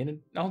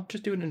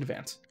it in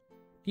advance.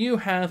 You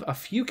have a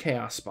few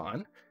Chaos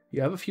Spawn.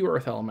 You have a few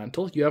Earth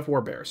Elemental. You have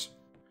Warbears.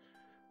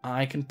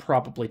 I can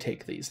probably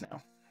take these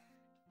now.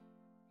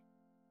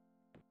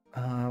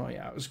 Oh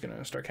yeah, I was going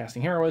to start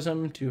casting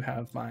Heroism to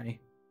have my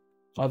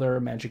other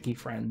magic-y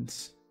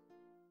friends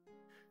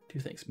do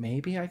things.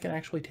 Maybe I can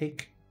actually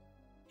take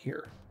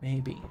here.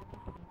 Maybe.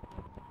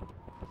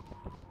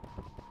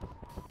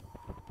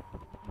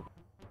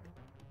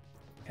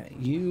 Okay,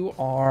 you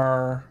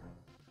are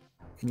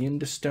immune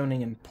to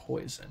stoning and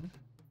poison.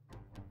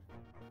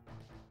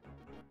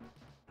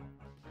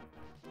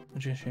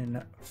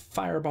 Magician,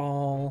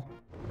 Fireball,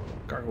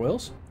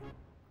 Gargoyles.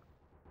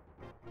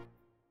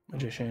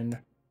 Magician,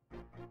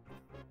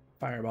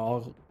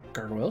 Fireball,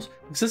 Gargoyles.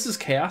 Because this is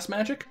Chaos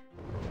Magic.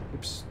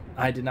 Oops,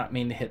 I did not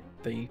mean to hit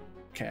the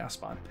Chaos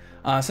spawn.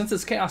 Since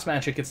it's Chaos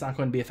Magic, it's not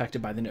going to be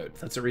affected by the node.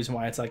 That's the reason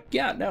why it's like,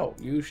 yeah, no,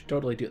 you should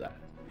totally do that.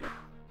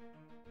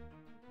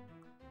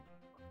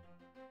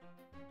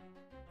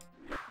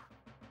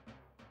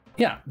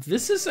 Yeah,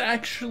 this is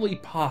actually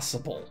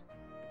possible.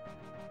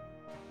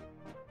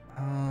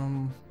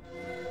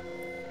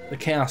 The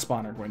Chaos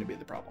Spawn are going to be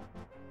the problem.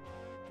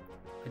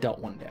 I dealt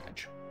 1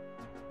 damage.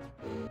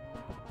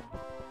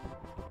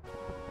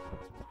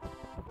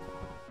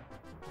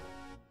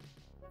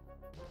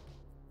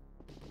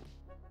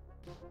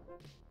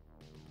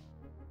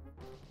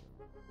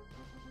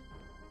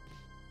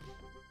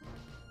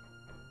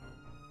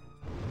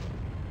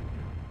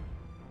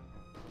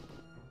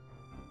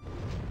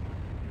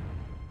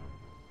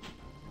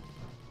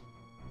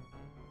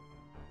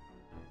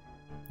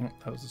 Oh,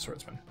 that was the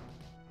swordsman.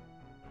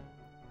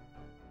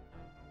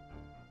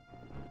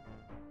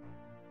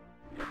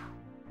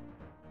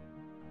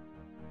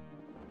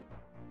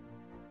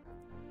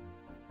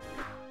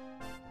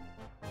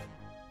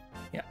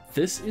 Yeah,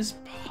 this is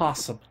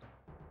possible.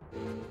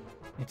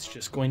 It's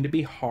just going to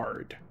be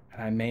hard,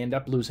 and I may end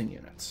up losing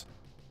units.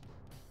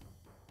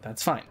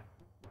 That's fine.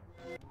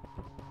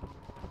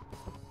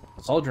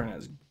 Zaldrun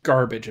has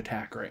garbage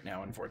attack right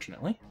now,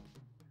 unfortunately.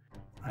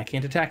 I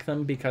can't attack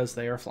them because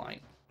they are flying.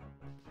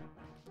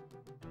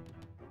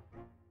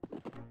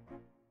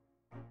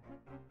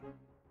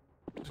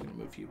 Just going to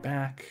move you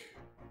back.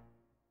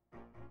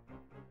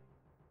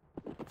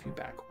 Move you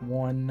back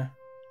 1.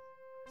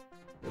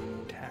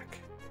 Attack.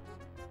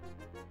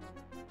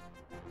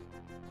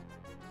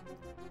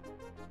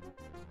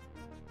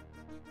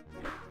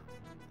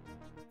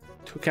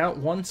 Took out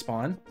 1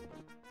 spawn.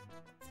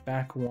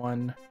 Back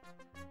 1.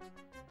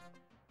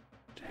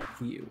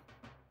 Attack you.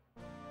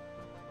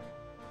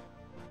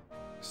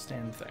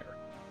 Stand there.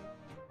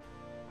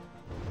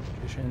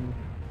 Magician.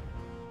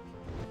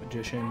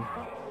 Magician.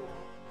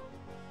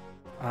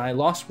 I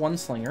lost 1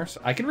 slinger, so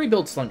I can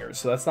rebuild slingers,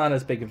 so that's not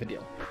as big of a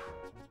deal.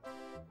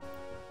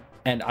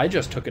 And I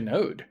just took a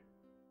node.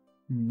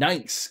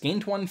 Nice!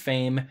 Gained 1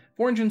 fame,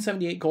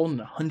 478 gold, and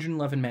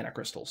 111 mana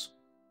crystals.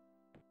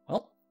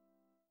 Well,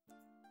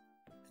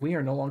 we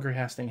are no longer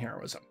casting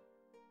Heroism.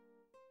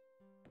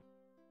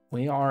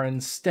 We are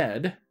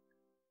instead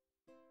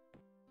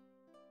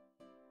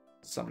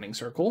summoning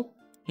Circle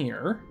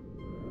here.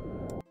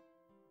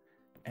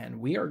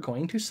 And we are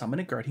going to summon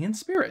a Guardian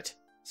Spirit,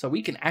 so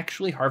we can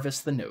actually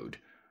harvest the node.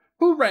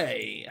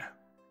 Hooray!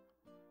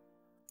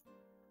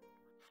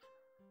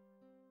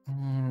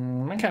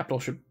 My capital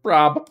should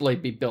probably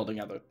be building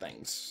other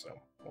things, so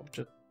we'll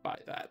just buy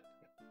that.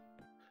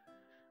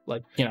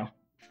 Like, you know,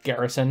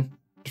 garrison.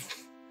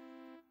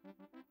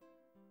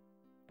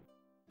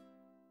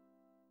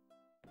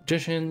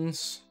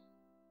 Magicians.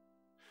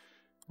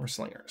 Or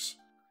slingers.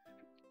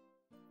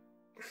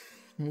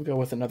 We'll go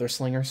with another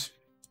slingers.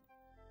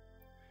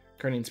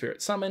 Guardian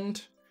Spirit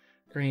summoned.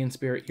 Guardian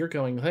Spirit, you're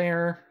going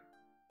there.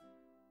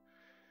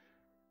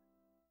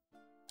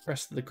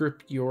 Rest of the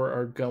group, you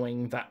are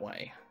going that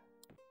way.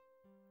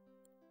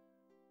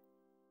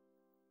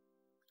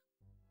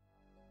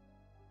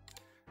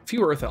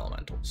 Few Earth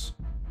Elementals.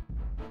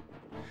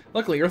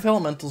 Luckily, Earth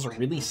Elementals are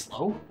really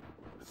slow.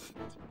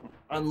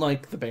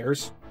 Unlike the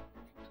bears.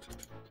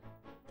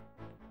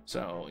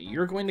 So,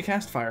 you're going to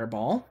cast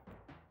Fireball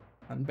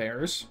on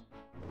bears.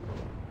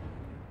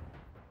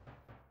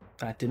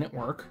 That didn't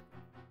work.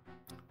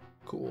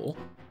 Cool.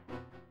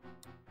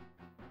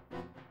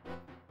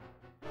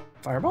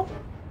 Fireball?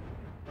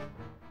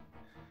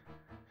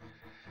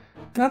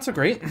 Not so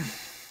great.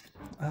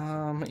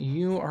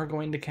 You are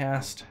going to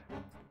cast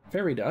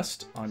Fairy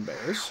Dust on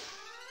bears.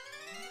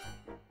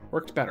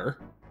 Worked better.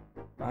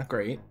 Not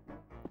great.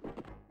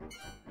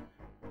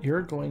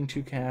 You're going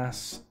to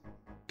cast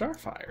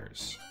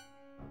Starfires.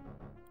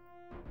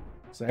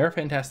 So they're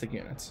fantastic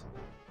units.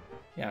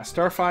 Yeah,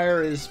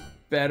 Starfire is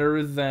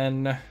better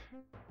than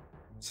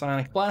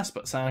Sonic Blast,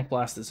 but Sonic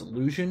Blast is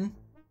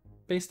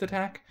illusion-based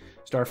attack.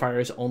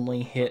 Starfire is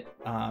only hit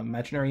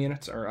imaginary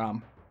units,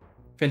 or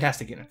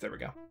fantastic units. There we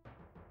go.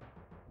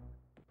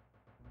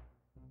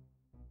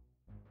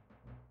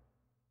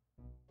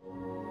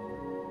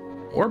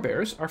 War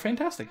bears are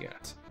fantastic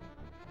units.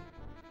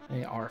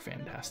 They are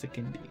fantastic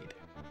indeed.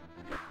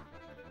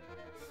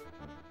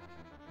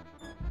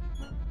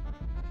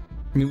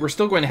 I mean, we're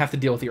still going to have to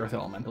deal with the Earth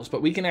Elementals,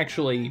 but we can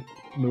actually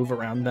move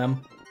around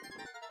them.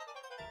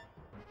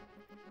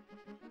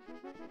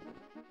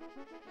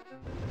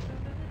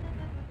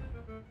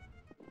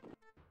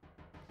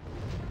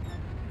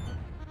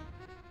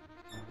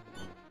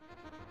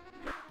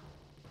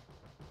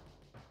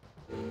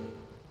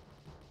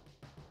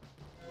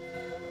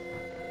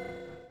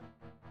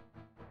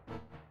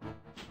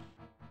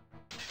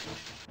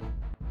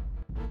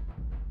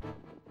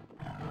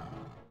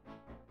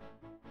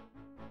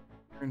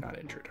 You're not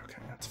injured.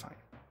 Okay, that's fine.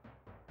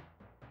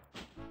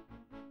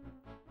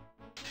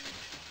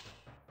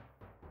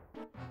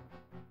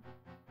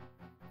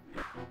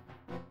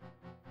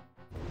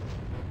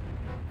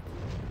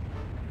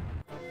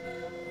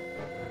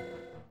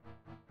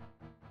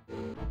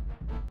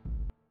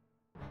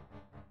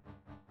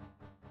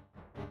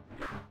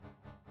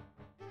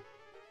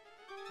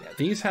 Yeah,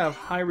 these have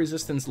high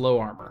resistance, low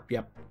armor.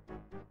 Yep.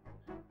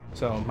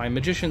 So my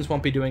magicians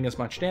won't be doing as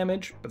much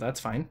damage, but that's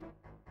fine.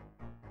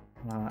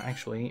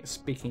 Actually,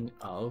 speaking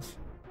of,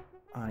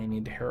 I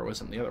need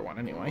heroism the other one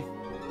anyway.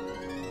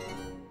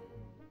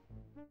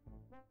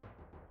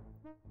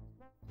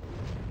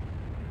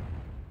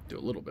 Do a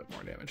little bit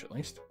more damage at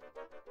least.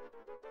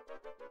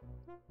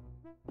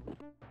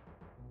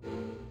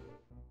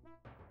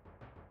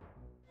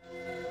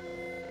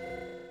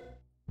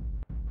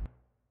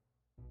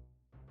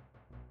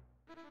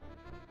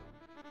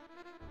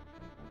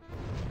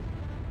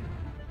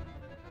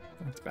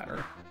 That's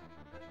better.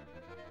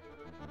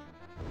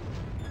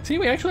 See,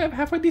 we actually have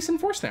halfway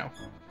decent force now.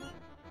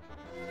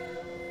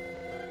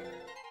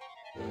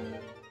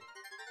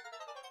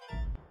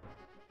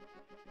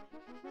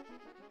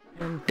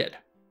 And dead.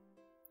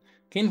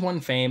 Gained 1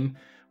 fame,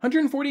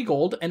 140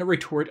 gold, and a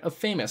retort of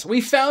famous. We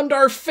found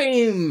our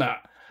fame!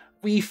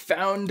 We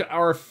found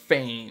our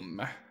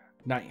fame.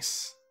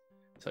 Nice.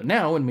 So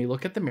now when we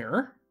look at the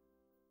mirror,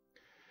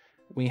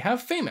 we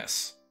have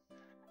famous.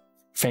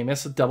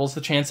 Famous doubles the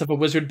chance of a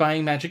wizard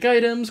buying magic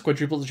items,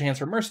 quadruples the chance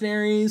for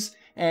mercenaries,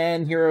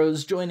 and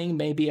heroes joining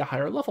may be a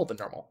higher level than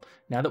normal.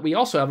 Now that we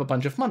also have a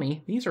bunch of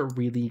money, these are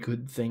really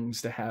good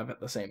things to have at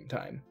the same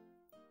time.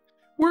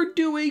 We're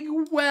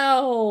doing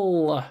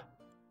well!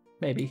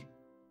 Maybe.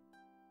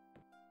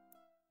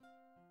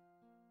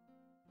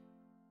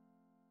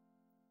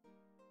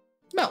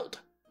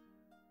 Meld.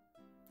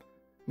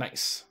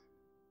 Nice.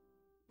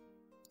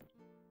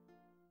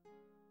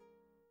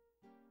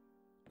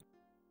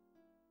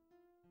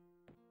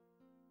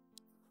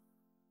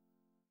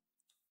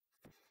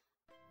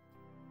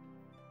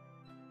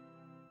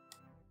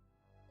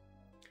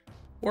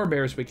 War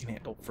bears we can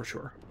handle, for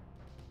sure.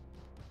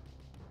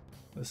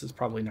 This is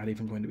probably not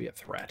even going to be a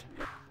threat.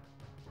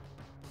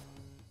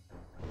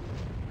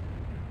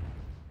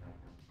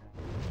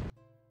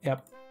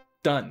 Yep.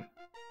 Done.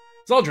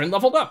 Zaldrin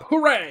leveled up!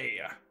 Hooray!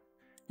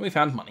 We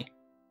found money.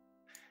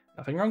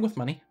 Nothing wrong with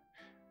money.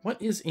 What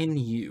is in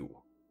you?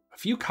 A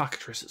few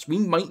cockatrices. We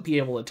might be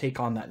able to take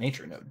on that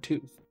nature node,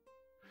 too.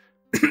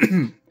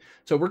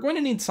 So we're going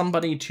to need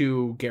somebody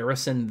to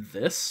garrison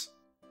this.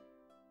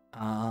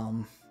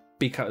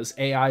 Because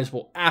AIs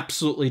will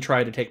absolutely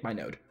try to take my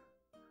node.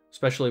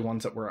 Especially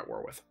ones that we're at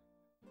war with.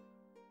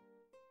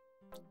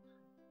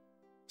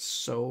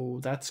 So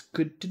that's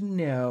good to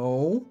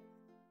know.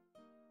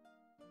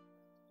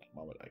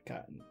 Moment, I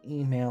got an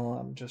email.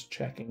 I'm just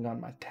checking on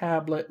my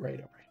tablet right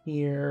over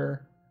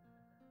here.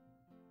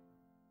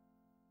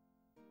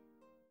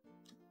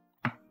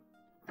 At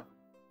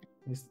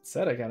least it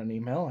said I got an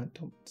email. I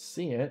don't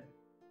see it.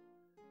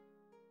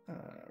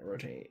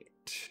 Rotate.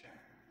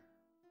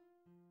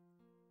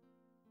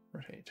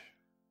 Rotate.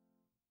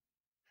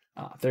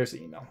 Ah, there's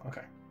the email.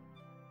 Okay.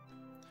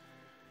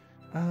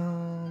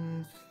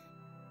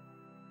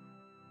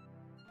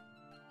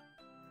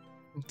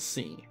 Let's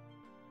see.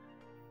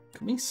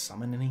 Can we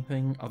summon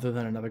anything other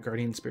than another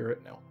guardian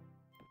spirit? No.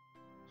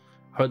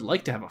 I would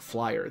like to have a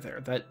flyer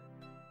there. That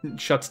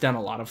shuts down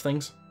a lot of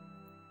things.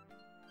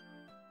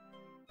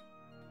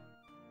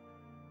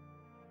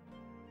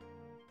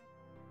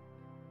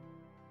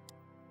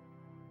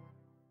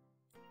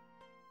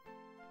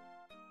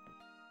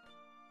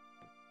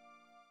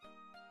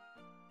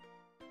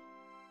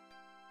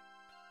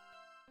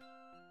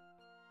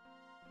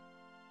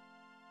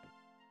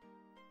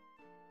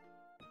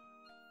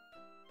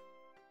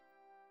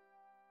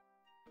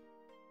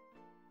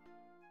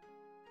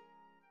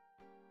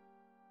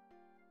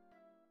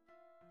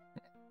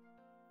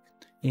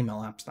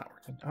 Email app's not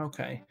working.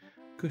 Okay.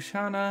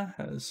 Kushana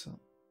has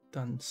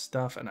done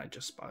stuff, and I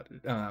just spotted.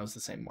 Oh, that was the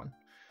same one.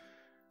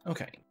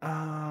 Okay.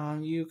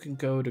 You can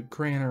go to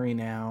Granary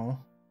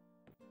now.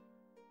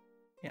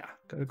 Yeah,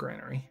 go to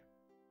Granary.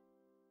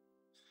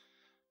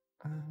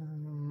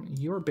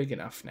 You're big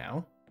enough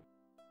now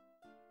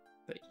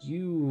that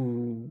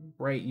you...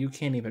 Right, you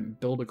can't even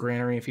build a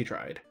Granary if you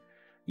tried.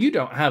 You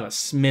don't have a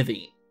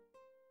smithy.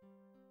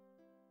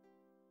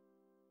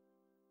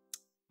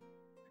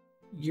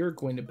 You're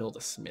going to build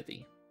a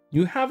smithy.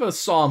 You have a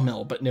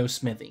sawmill, but no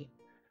smithy.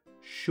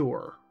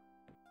 Sure.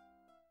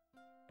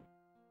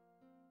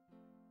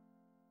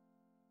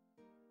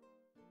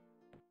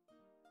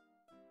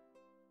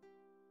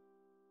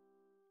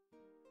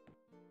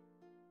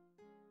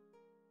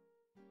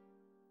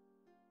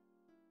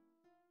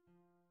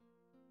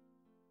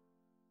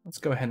 Let's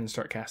go ahead and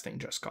start casting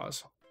Just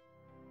Cause.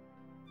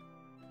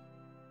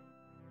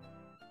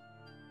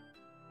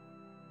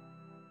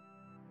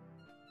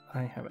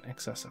 I have an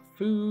excess of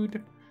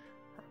food.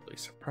 Probably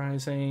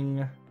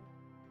surprising.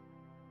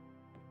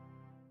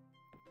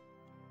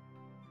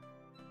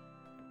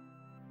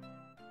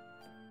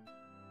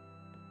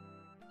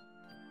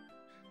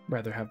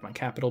 rather have my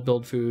capital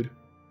build food.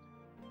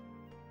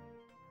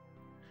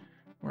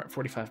 We're at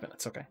 45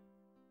 minutes, okay.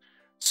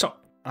 So,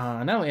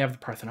 now we have the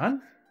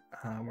Parthenon.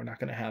 We're not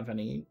going to have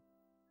any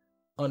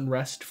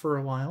unrest for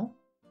a while.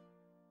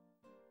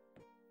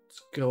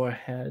 Let's go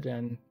ahead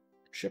and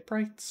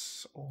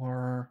shipwrights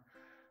or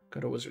go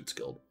to Wizard's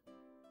Guild.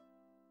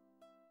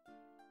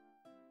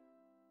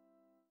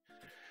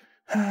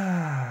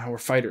 Or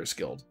Fighters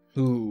Guild.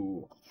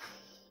 Ooh.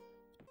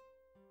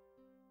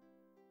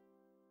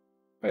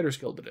 Fighters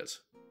Guild it is.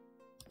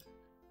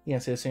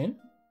 Yes, yes, soon.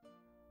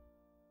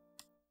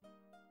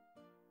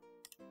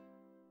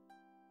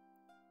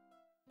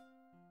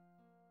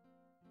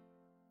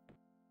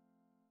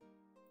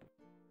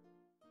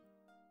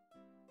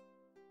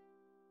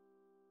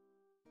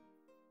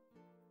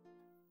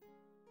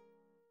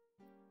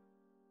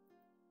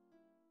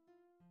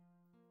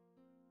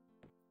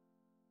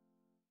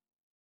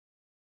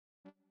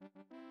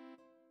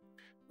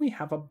 We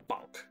have a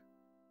bonk.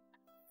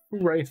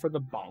 Hooray for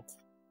the bonk.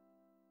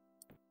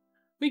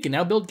 We can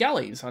now build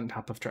galleys on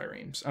top of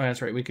triremes. Oh,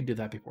 that's right. We could do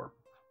that before.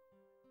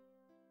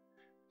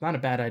 Not a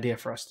bad idea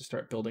for us to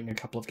start building a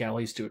couple of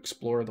galleys to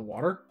explore the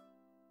water.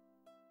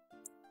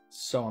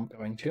 So I'm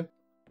going to.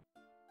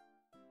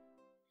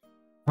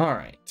 All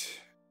right.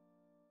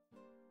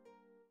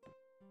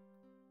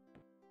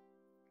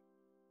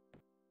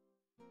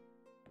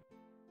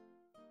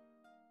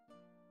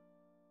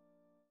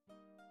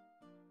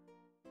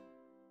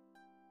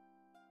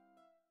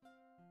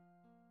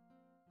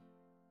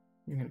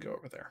 You're going to go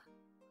over there.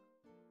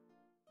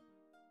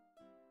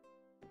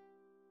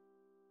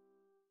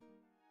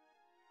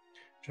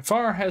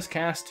 Jafar has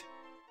cast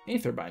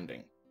Aether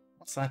Binding.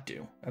 What's that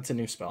do? That's a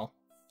new spell.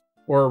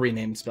 Or a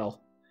rename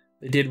spell.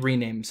 They did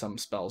rename some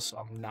spells, so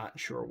I'm not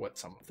sure what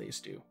some of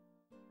these do.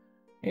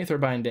 Aether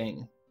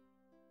Binding.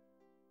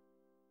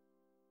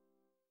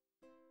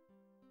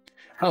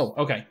 Oh,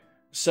 okay.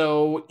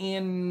 So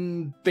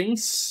in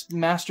base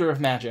Master of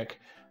Magic,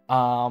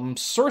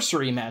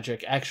 sorcery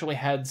magic actually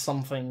had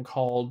something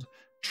called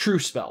True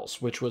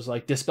Spells, which was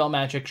like Dispel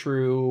Magic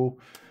True,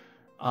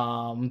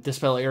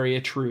 Dispel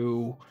Area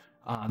True.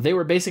 They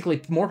were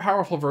basically more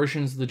powerful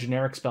versions of the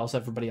generic spells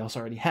everybody else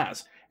already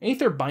has.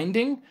 Aether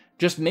Binding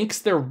just makes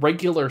their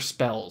regular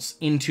spells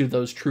into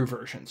those true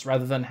versions,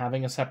 rather than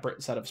having a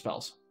separate set of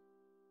spells.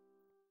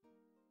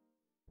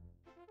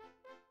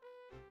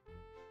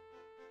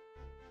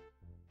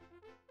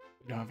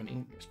 We don't have any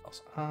new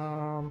spells.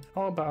 How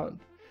about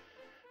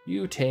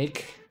you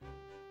take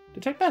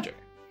Detect Magic?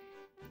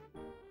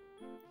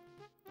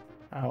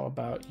 How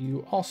about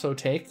you also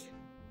take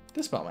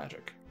Dispel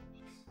Magic?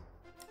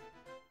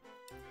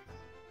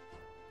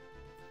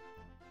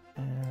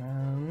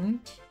 And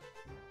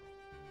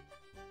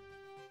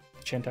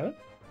enchant out.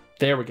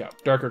 There we go.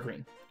 Darker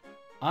green.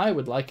 I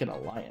would like an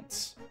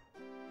alliance.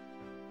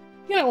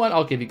 You know what?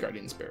 I'll give you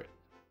Guardian Spirit.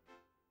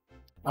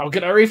 How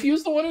could I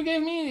refuse the one who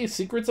gave me the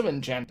Secrets of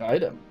Enchant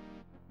item?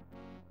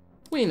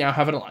 We now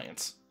have an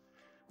alliance,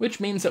 which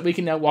means that we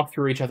can now walk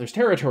through each other's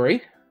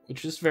territory,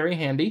 which is very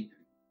handy.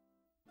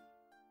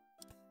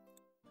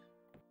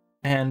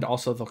 And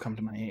also they'll come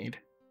to my aid,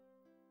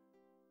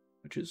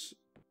 which is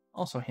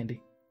also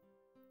handy.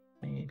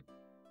 I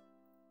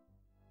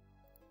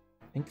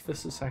think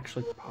this is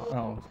actually...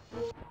 Oh,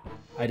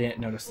 I didn't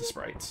notice the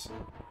sprites.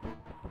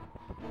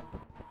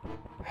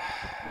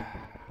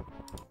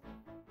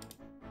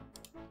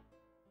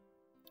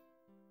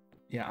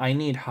 Yeah, I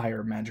need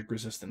higher magic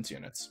resistance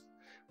units,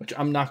 which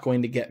I'm not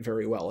going to get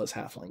very well as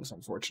halflings,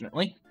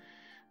 unfortunately.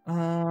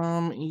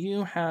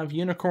 You have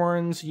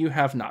unicorns, you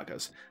have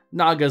nagas.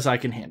 Nagas I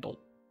can handle.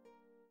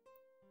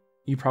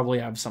 You probably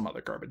have some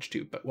other garbage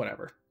too, but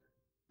whatever.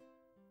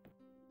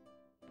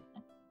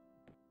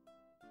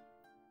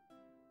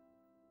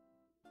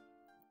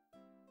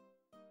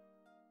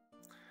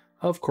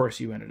 Of course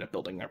you ended up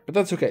building there, but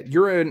that's okay.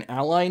 You're an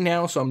ally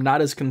now, so I'm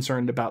not as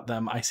concerned about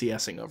them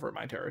ICSing over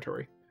my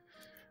territory.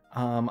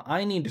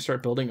 I need to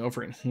start building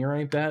over in here,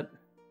 I bet.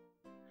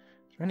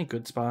 Is there any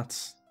good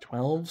spots?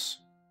 12s?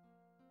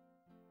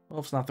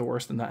 12's not the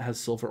worst, and that has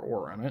silver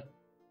ore on it.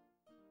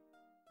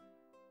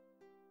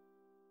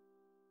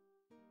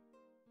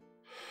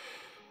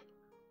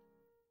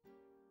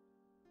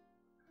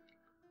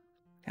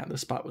 Yeah,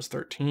 this spot was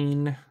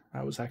 13.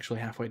 That was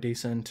actually halfway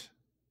decent.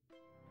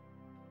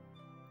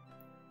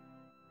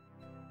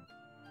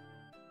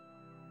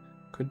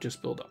 Could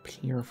just build up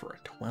here for a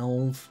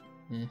 12.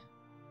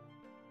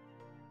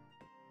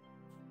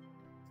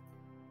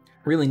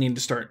 Really need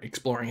to start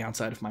exploring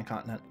outside of my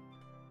continent.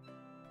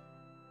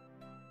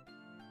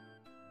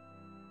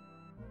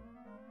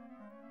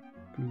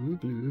 Blue,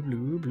 blue,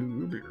 blue,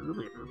 blue, blue, blue,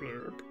 blue,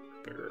 blue,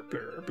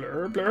 blue,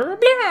 blue, blue, blue.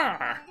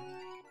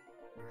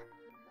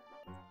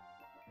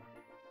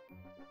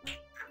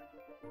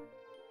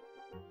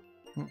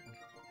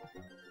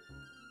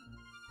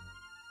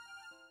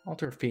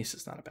 Altar of Peace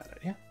is not a bad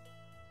idea.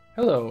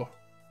 Hello,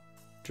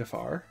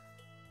 Jafar.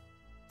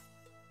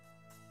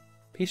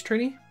 Peace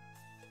treaty?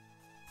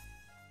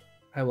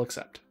 I will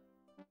accept.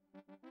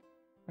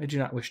 I do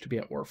not wish to be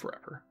at war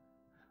forever.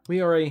 We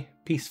are a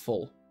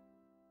peaceful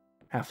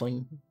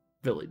halfling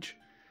village.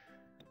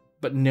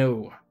 But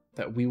know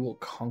that we will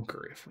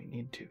conquer if we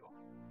need to.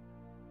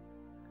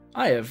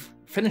 I have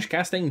finished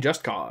casting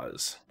Just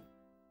Cause.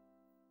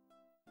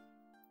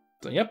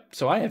 So, yep,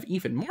 so I have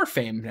even more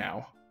fame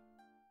now.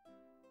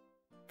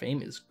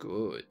 Fame is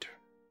good.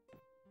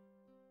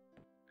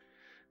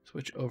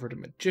 Switch over to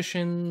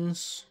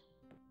Magicians.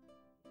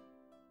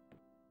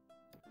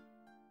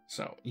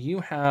 So, you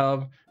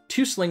have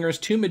 2 Slingers,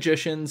 2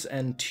 Magicians,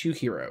 and 2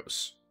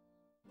 Heroes.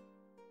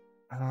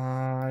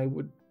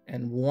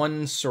 And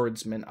 1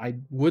 Swordsman. I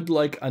would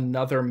like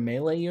another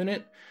melee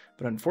unit,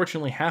 but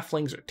unfortunately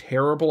Halflings are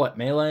terrible at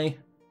melee.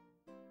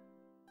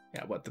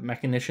 Yeah, what, the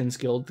Mechanicians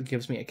Guild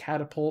gives me a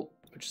Catapult,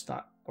 which is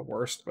not the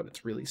worst, but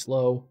it's really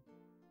slow.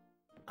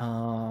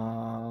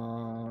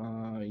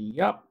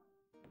 Yep.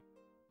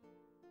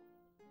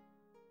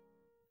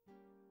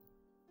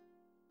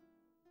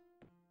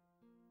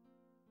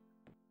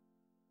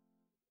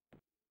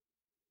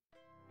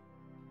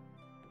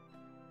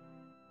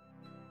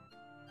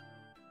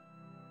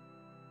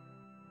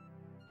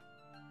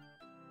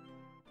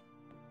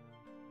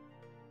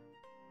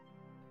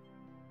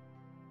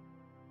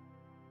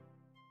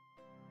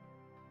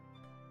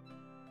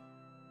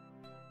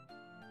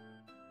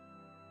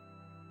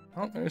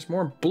 Oh, there's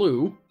more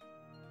blue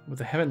with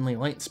a Heavenly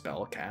Light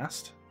spell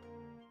cast.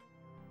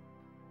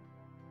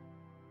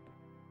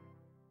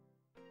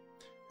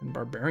 And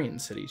Barbarian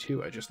City,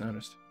 too, I just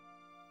noticed.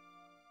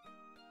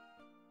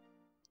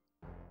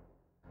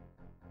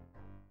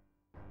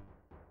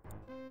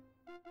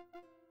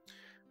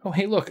 Oh,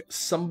 hey, look,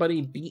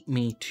 somebody beat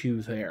me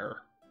to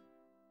there.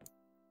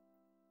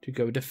 To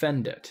go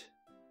defend it.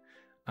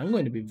 I'm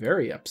going to be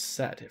very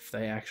upset if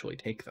they actually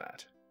take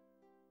that.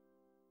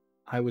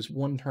 I was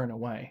 1 turn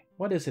away.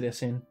 What is it,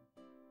 Isin?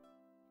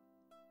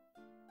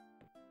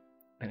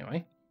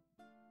 Anyway.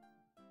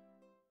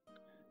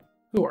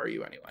 Who are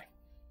you, anyway?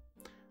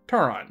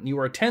 Taron, you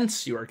are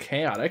tense, you are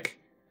chaotic,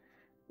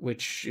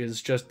 which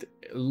is just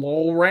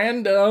lol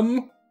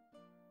random.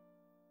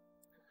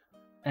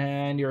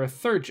 And you're a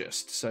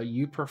Thurgist, so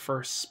you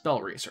prefer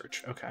spell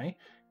research. Okay.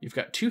 You've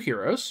got 2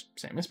 heroes,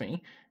 same as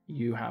me.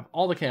 You have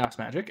all the chaos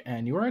magic,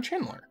 and you are a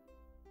channeler.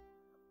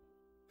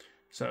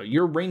 So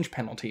your range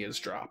penalty is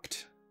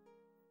dropped.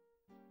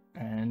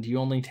 And you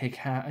only take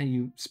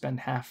you spend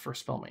half for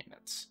spell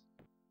maintenance.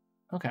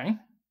 Okay.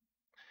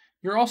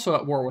 You're also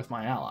at war with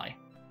my ally.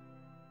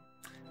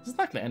 This is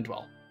not going to end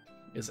well,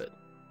 is it?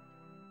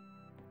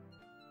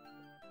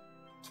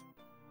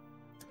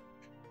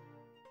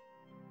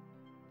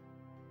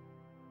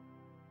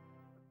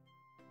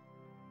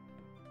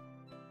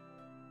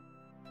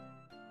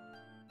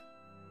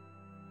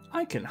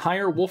 I can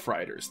hire Wolf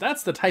Riders.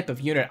 That's the type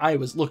of unit I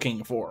was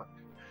looking for.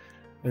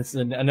 It's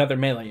another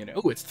melee unit.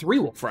 Oh, it's 3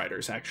 Wolf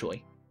Riders,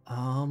 actually.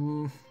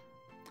 Yeah,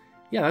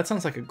 that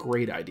sounds like a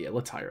great idea.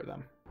 Let's hire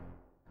them.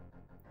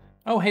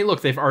 Oh, hey,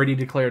 look, they've already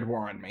declared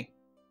war on me.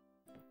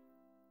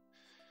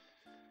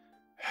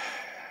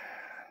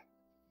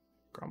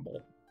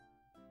 Grumble.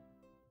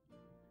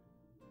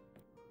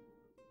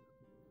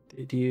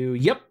 Did you?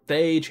 Yep,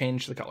 they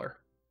changed the color.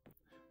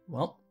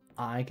 Well,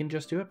 I can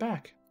just do it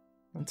back.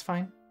 That's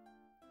fine.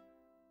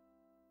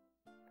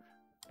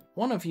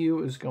 One of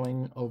you is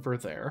going over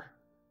there.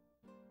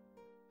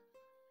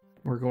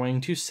 We're going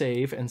to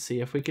save and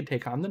see if we can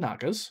take on the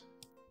Nagas.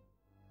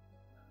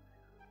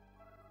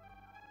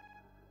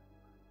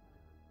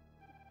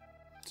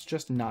 It's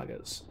just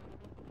Nagas.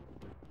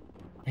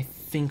 I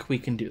think we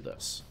can do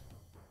this.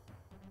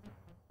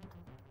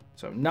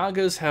 So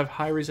Nagas have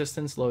high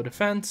resistance, low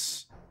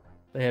defense.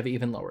 They have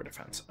even lower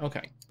defense.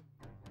 Okay.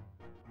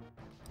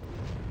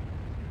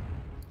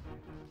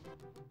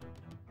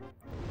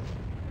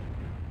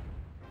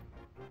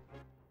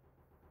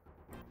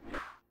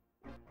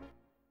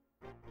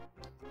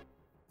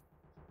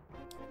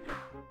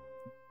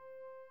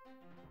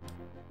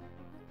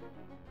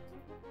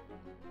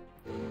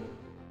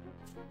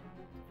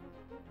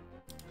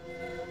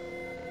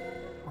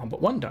 All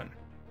but 1 done.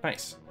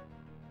 Nice.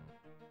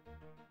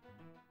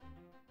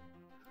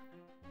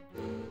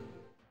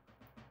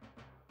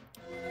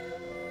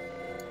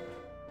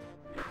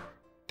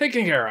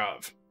 Taken care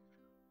of.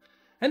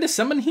 And a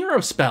summon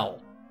hero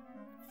spell.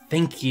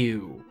 Thank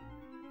you.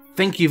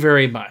 Thank you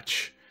very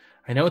much.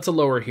 I know it's a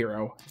lower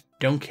hero.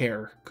 Don't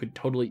care. Could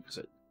totally use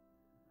it.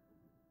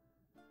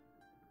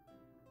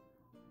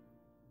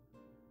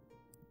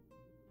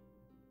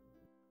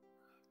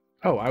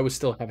 Oh, I was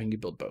still having you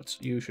build boats.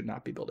 You should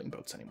not be building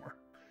boats anymore.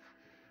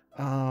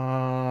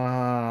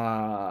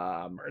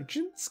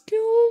 Merchants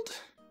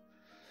Guild?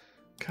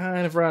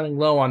 Kind of running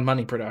low on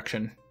money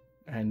production.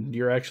 And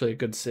you're actually a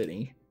good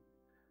city.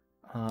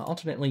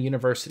 Alternately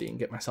university and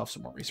get myself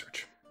some more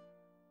research.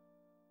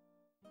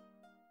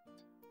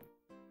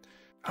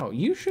 Oh,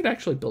 you should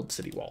actually build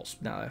city walls,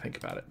 now that I think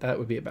about it. That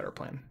would be a better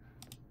plan.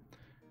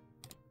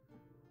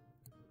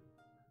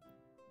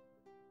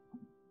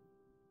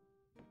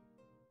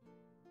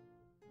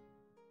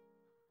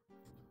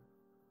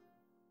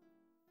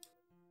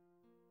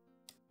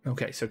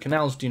 Okay, so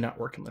canals do not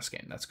work in this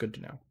game. That's good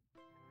to know.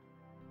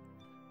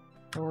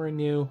 Or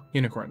new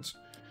unicorns.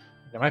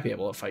 I might be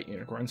able to fight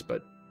unicorns,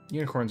 but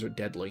unicorns are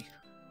deadly.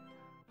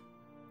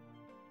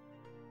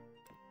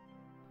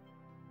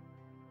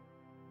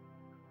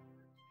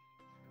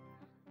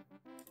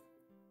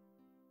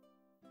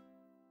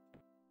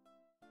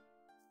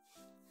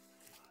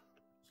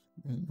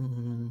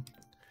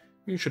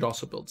 You should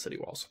also build city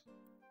walls.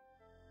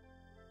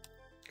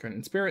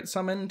 Guardian Spirit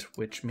summoned,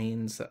 which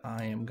means that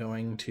I am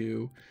going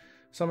to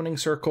Summoning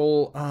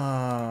Circle.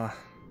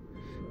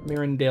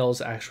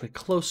 Mirandale's actually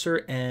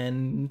closer,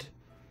 and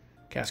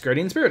cast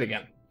Guardian Spirit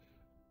again.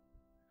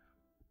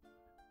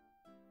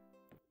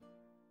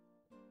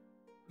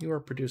 You are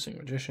producing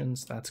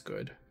magicians. That's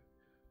good.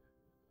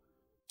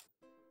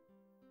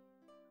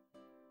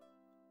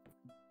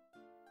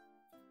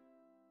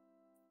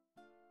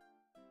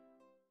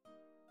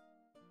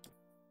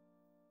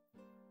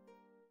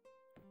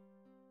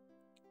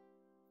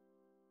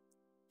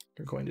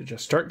 You're going to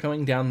just start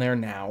going down there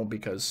now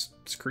because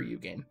screw you,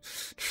 game.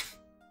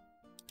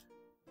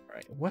 All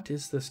right, what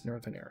is this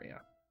northern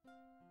area?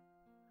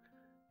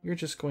 You're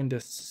just going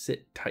to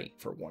sit tight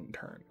for one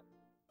turn.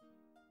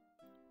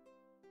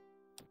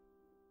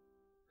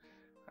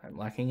 I'm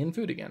lacking in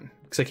food again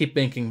because I keep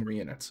banking more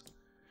units.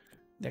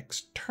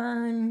 Next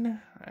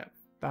turn, I have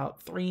about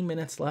 3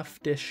 minutes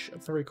left-ish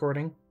of the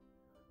recording.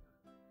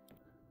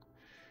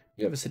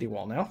 You have a city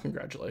wall now.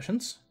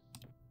 Congratulations.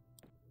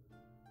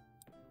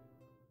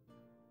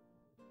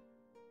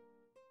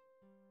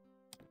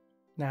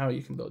 Now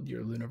you can build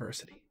your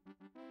University.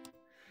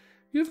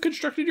 You have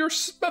constructed your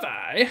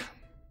Spivey.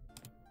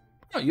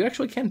 Oh, you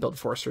actually can build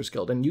Forester's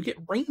Guild, and you get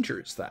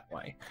Rangers that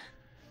way.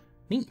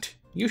 Neat.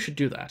 You should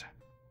do that.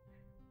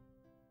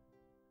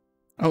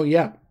 Oh,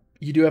 yeah.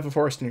 You do have a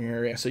forest in your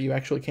area, so you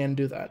actually can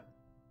do that.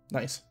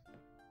 Nice.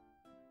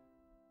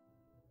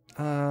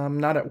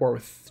 Not at war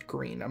with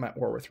green. I'm at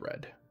war with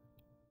red.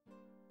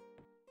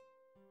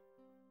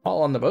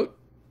 All on the boat.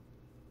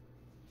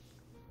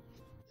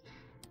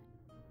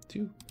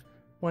 2,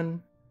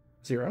 1,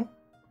 0.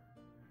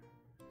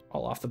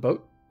 All off the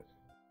boat.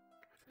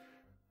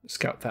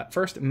 Scout that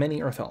first.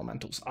 Many Earth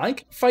Elementals. I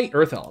can fight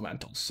Earth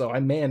Elementals, so I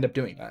may end up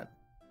doing that.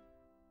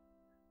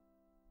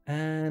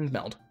 And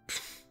meld.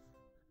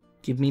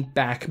 Give me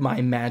back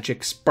my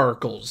magic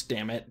sparkles,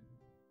 damn it.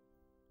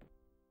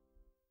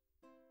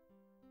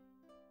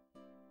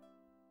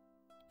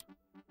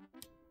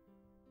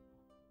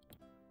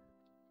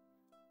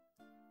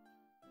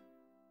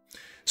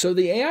 So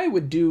the AI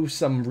would do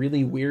some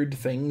really weird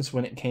things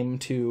when it came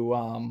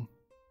to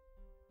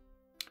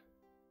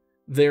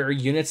their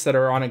units that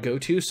are on a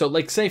go-to. So,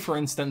 like, say, for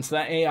instance,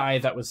 that AI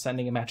that was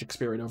sending a magic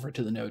spirit over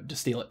to the node to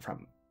steal it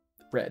from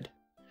red.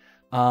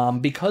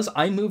 Because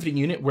I moved a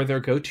unit where their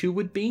go-to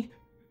would be,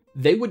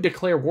 they would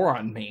declare war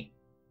on me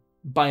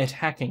by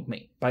attacking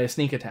me, by a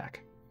sneak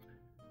attack.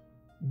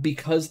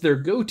 Because their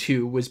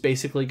go-to was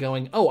basically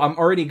going, oh, I'm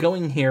already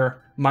going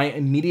here, my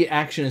immediate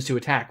action is to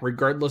attack,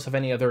 regardless of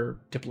any other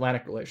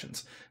diplomatic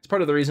relations. It's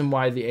part of the reason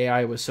why the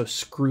AI was so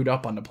screwed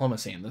up on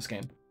diplomacy in this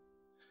game.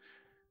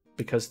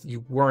 Because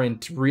you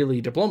weren't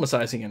really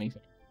diplomatizing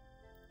anything.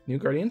 New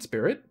Guardian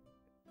Spirit.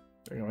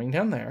 They're going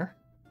down there.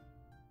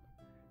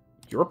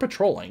 You're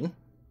patrolling.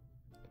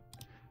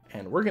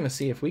 And we're going to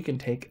see if we can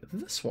take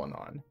this one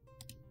on.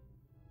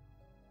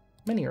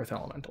 Many Earth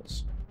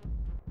Elementals.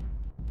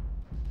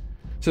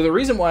 So the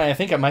reason why I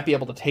think I might be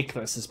able to take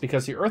this is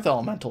because the Earth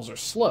Elementals are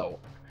slow.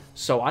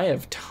 So I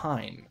have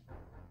time.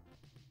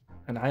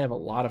 And I have a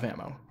lot of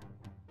ammo.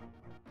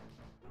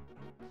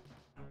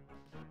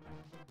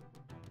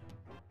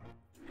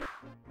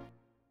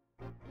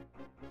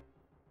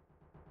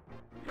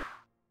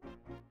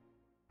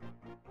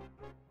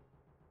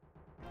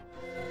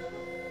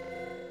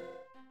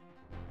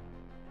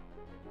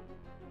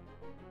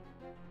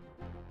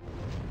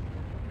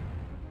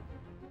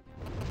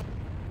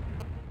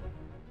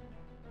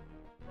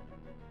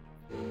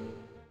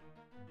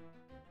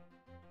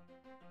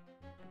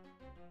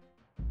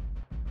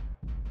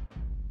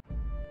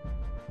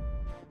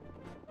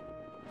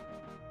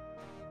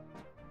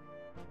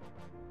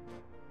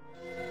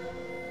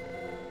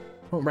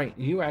 Oh, right,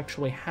 you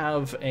actually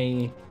have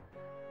a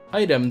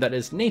item that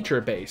is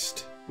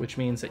nature-based, which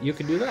means that you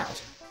can do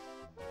that.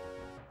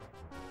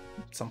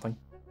 Something.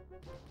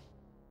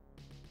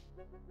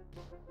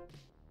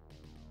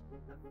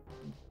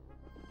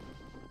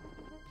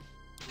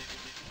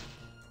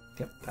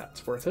 Yep,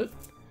 that's worth it.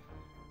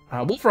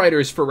 Wolf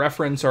Riders, for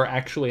reference, are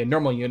actually a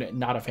normal unit,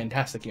 not a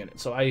fantastic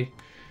unit, so I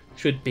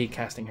should be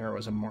casting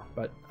Heroism more,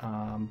 but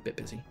a bit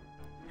busy.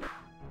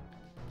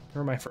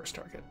 You're my first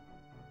target.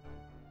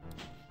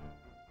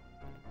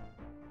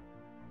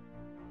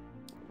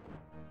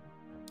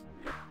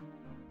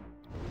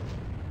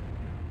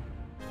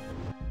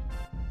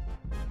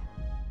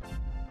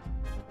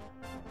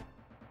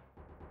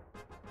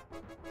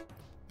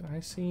 I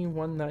see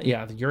one that...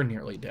 Yeah, you're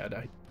nearly dead.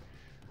 I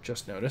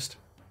just noticed.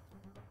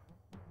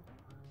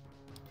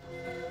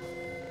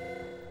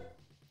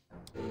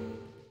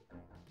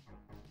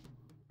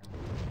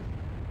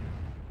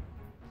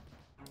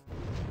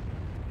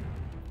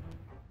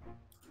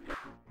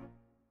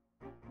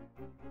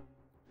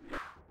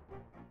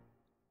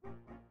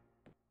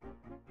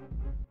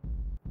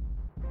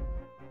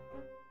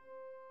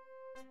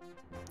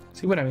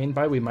 See what I mean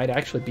by we might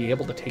actually be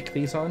able to take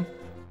these on?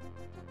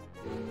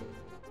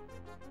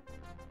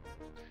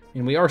 I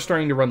mean, we are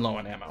starting to run low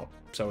on ammo,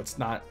 so it's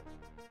not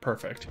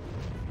perfect.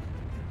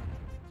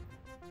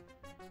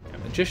 Yeah,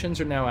 magicians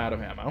are now out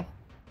of ammo.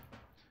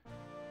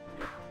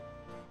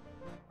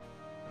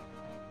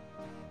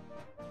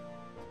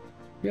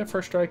 You have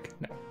first strike?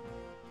 No.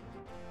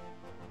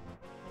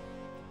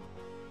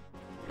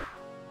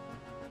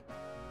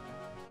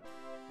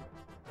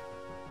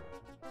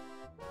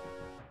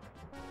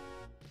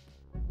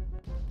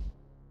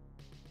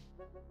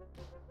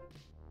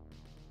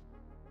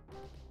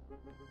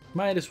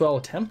 Might as well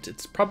attempt.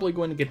 It's probably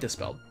going to get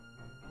dispelled.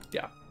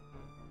 Yeah.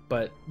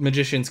 But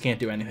magicians can't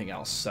do anything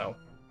else, so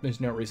there's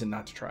no reason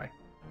not to try.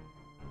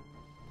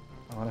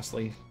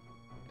 Honestly,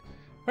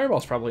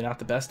 Fireball's probably not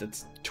the best.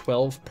 It's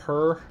 12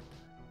 per.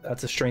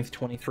 That's a strength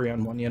 23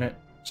 on one unit.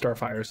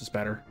 Starfire's is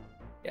better.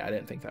 Yeah, I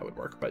didn't think that would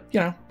work, but, you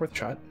know, worth a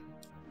shot.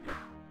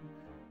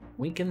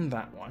 Weaken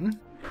that one.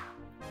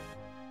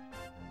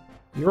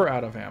 You're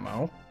out of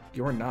ammo.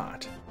 You're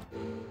not.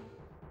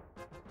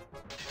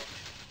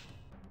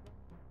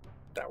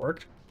 That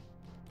worked.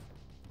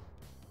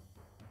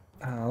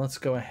 Let's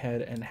go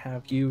ahead and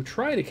have you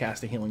try to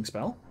cast a healing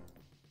spell.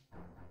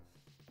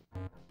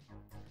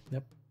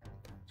 Yep.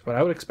 That's what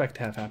I would expect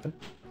to have happen.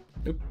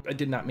 Oop, I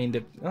did not mean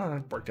to... Oh,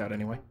 it worked out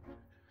anyway.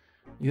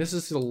 This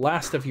is the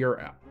last of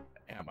your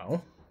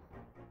ammo.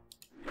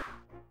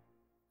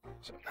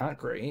 So not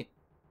great.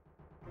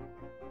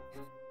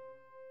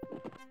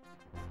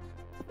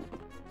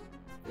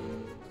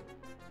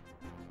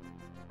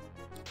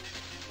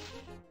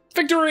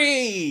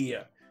 Victory!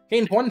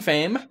 Gained 1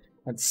 fame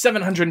and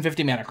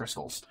 750 mana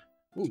crystals.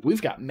 Ooh,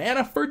 we've got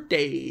mana for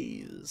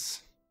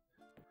days.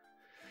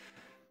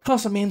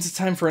 Also means it's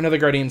time for another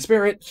Guardian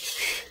Spirit.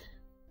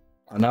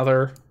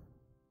 Another.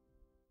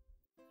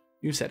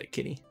 You said it,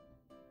 kitty.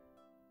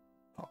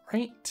 All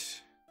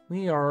right.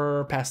 We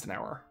are past an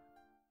hour.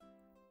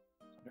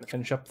 I'm going to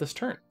finish up this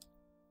turn.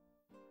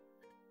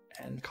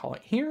 And call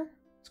it here.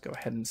 Let's go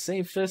ahead and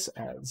save this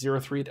at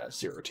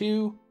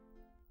 03-02.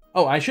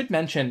 Oh, I should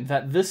mention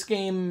that this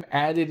game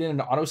added in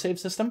an autosave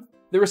system.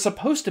 There was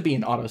supposed to be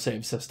an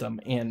autosave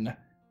system in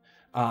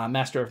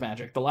Master of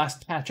Magic. The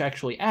last patch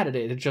actually added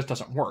it. It just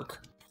doesn't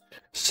work.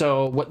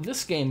 So what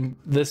this game,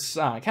 this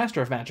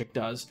Caster of Magic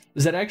does,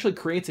 is that it actually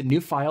creates a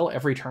new file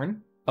every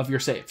turn of your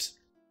saves,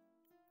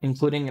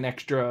 including an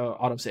extra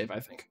autosave, I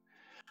think.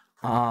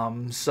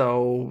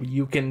 So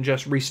you can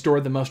just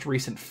restore the most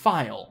recent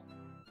file,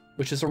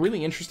 which is a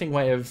really interesting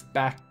way of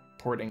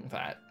backporting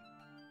that.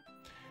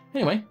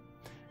 Anyway,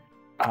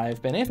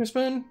 I've been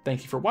Aetherspoon.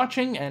 Thank you for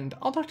watching, and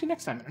I'll talk to you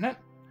next time, Internet.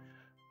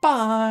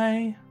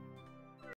 Bye!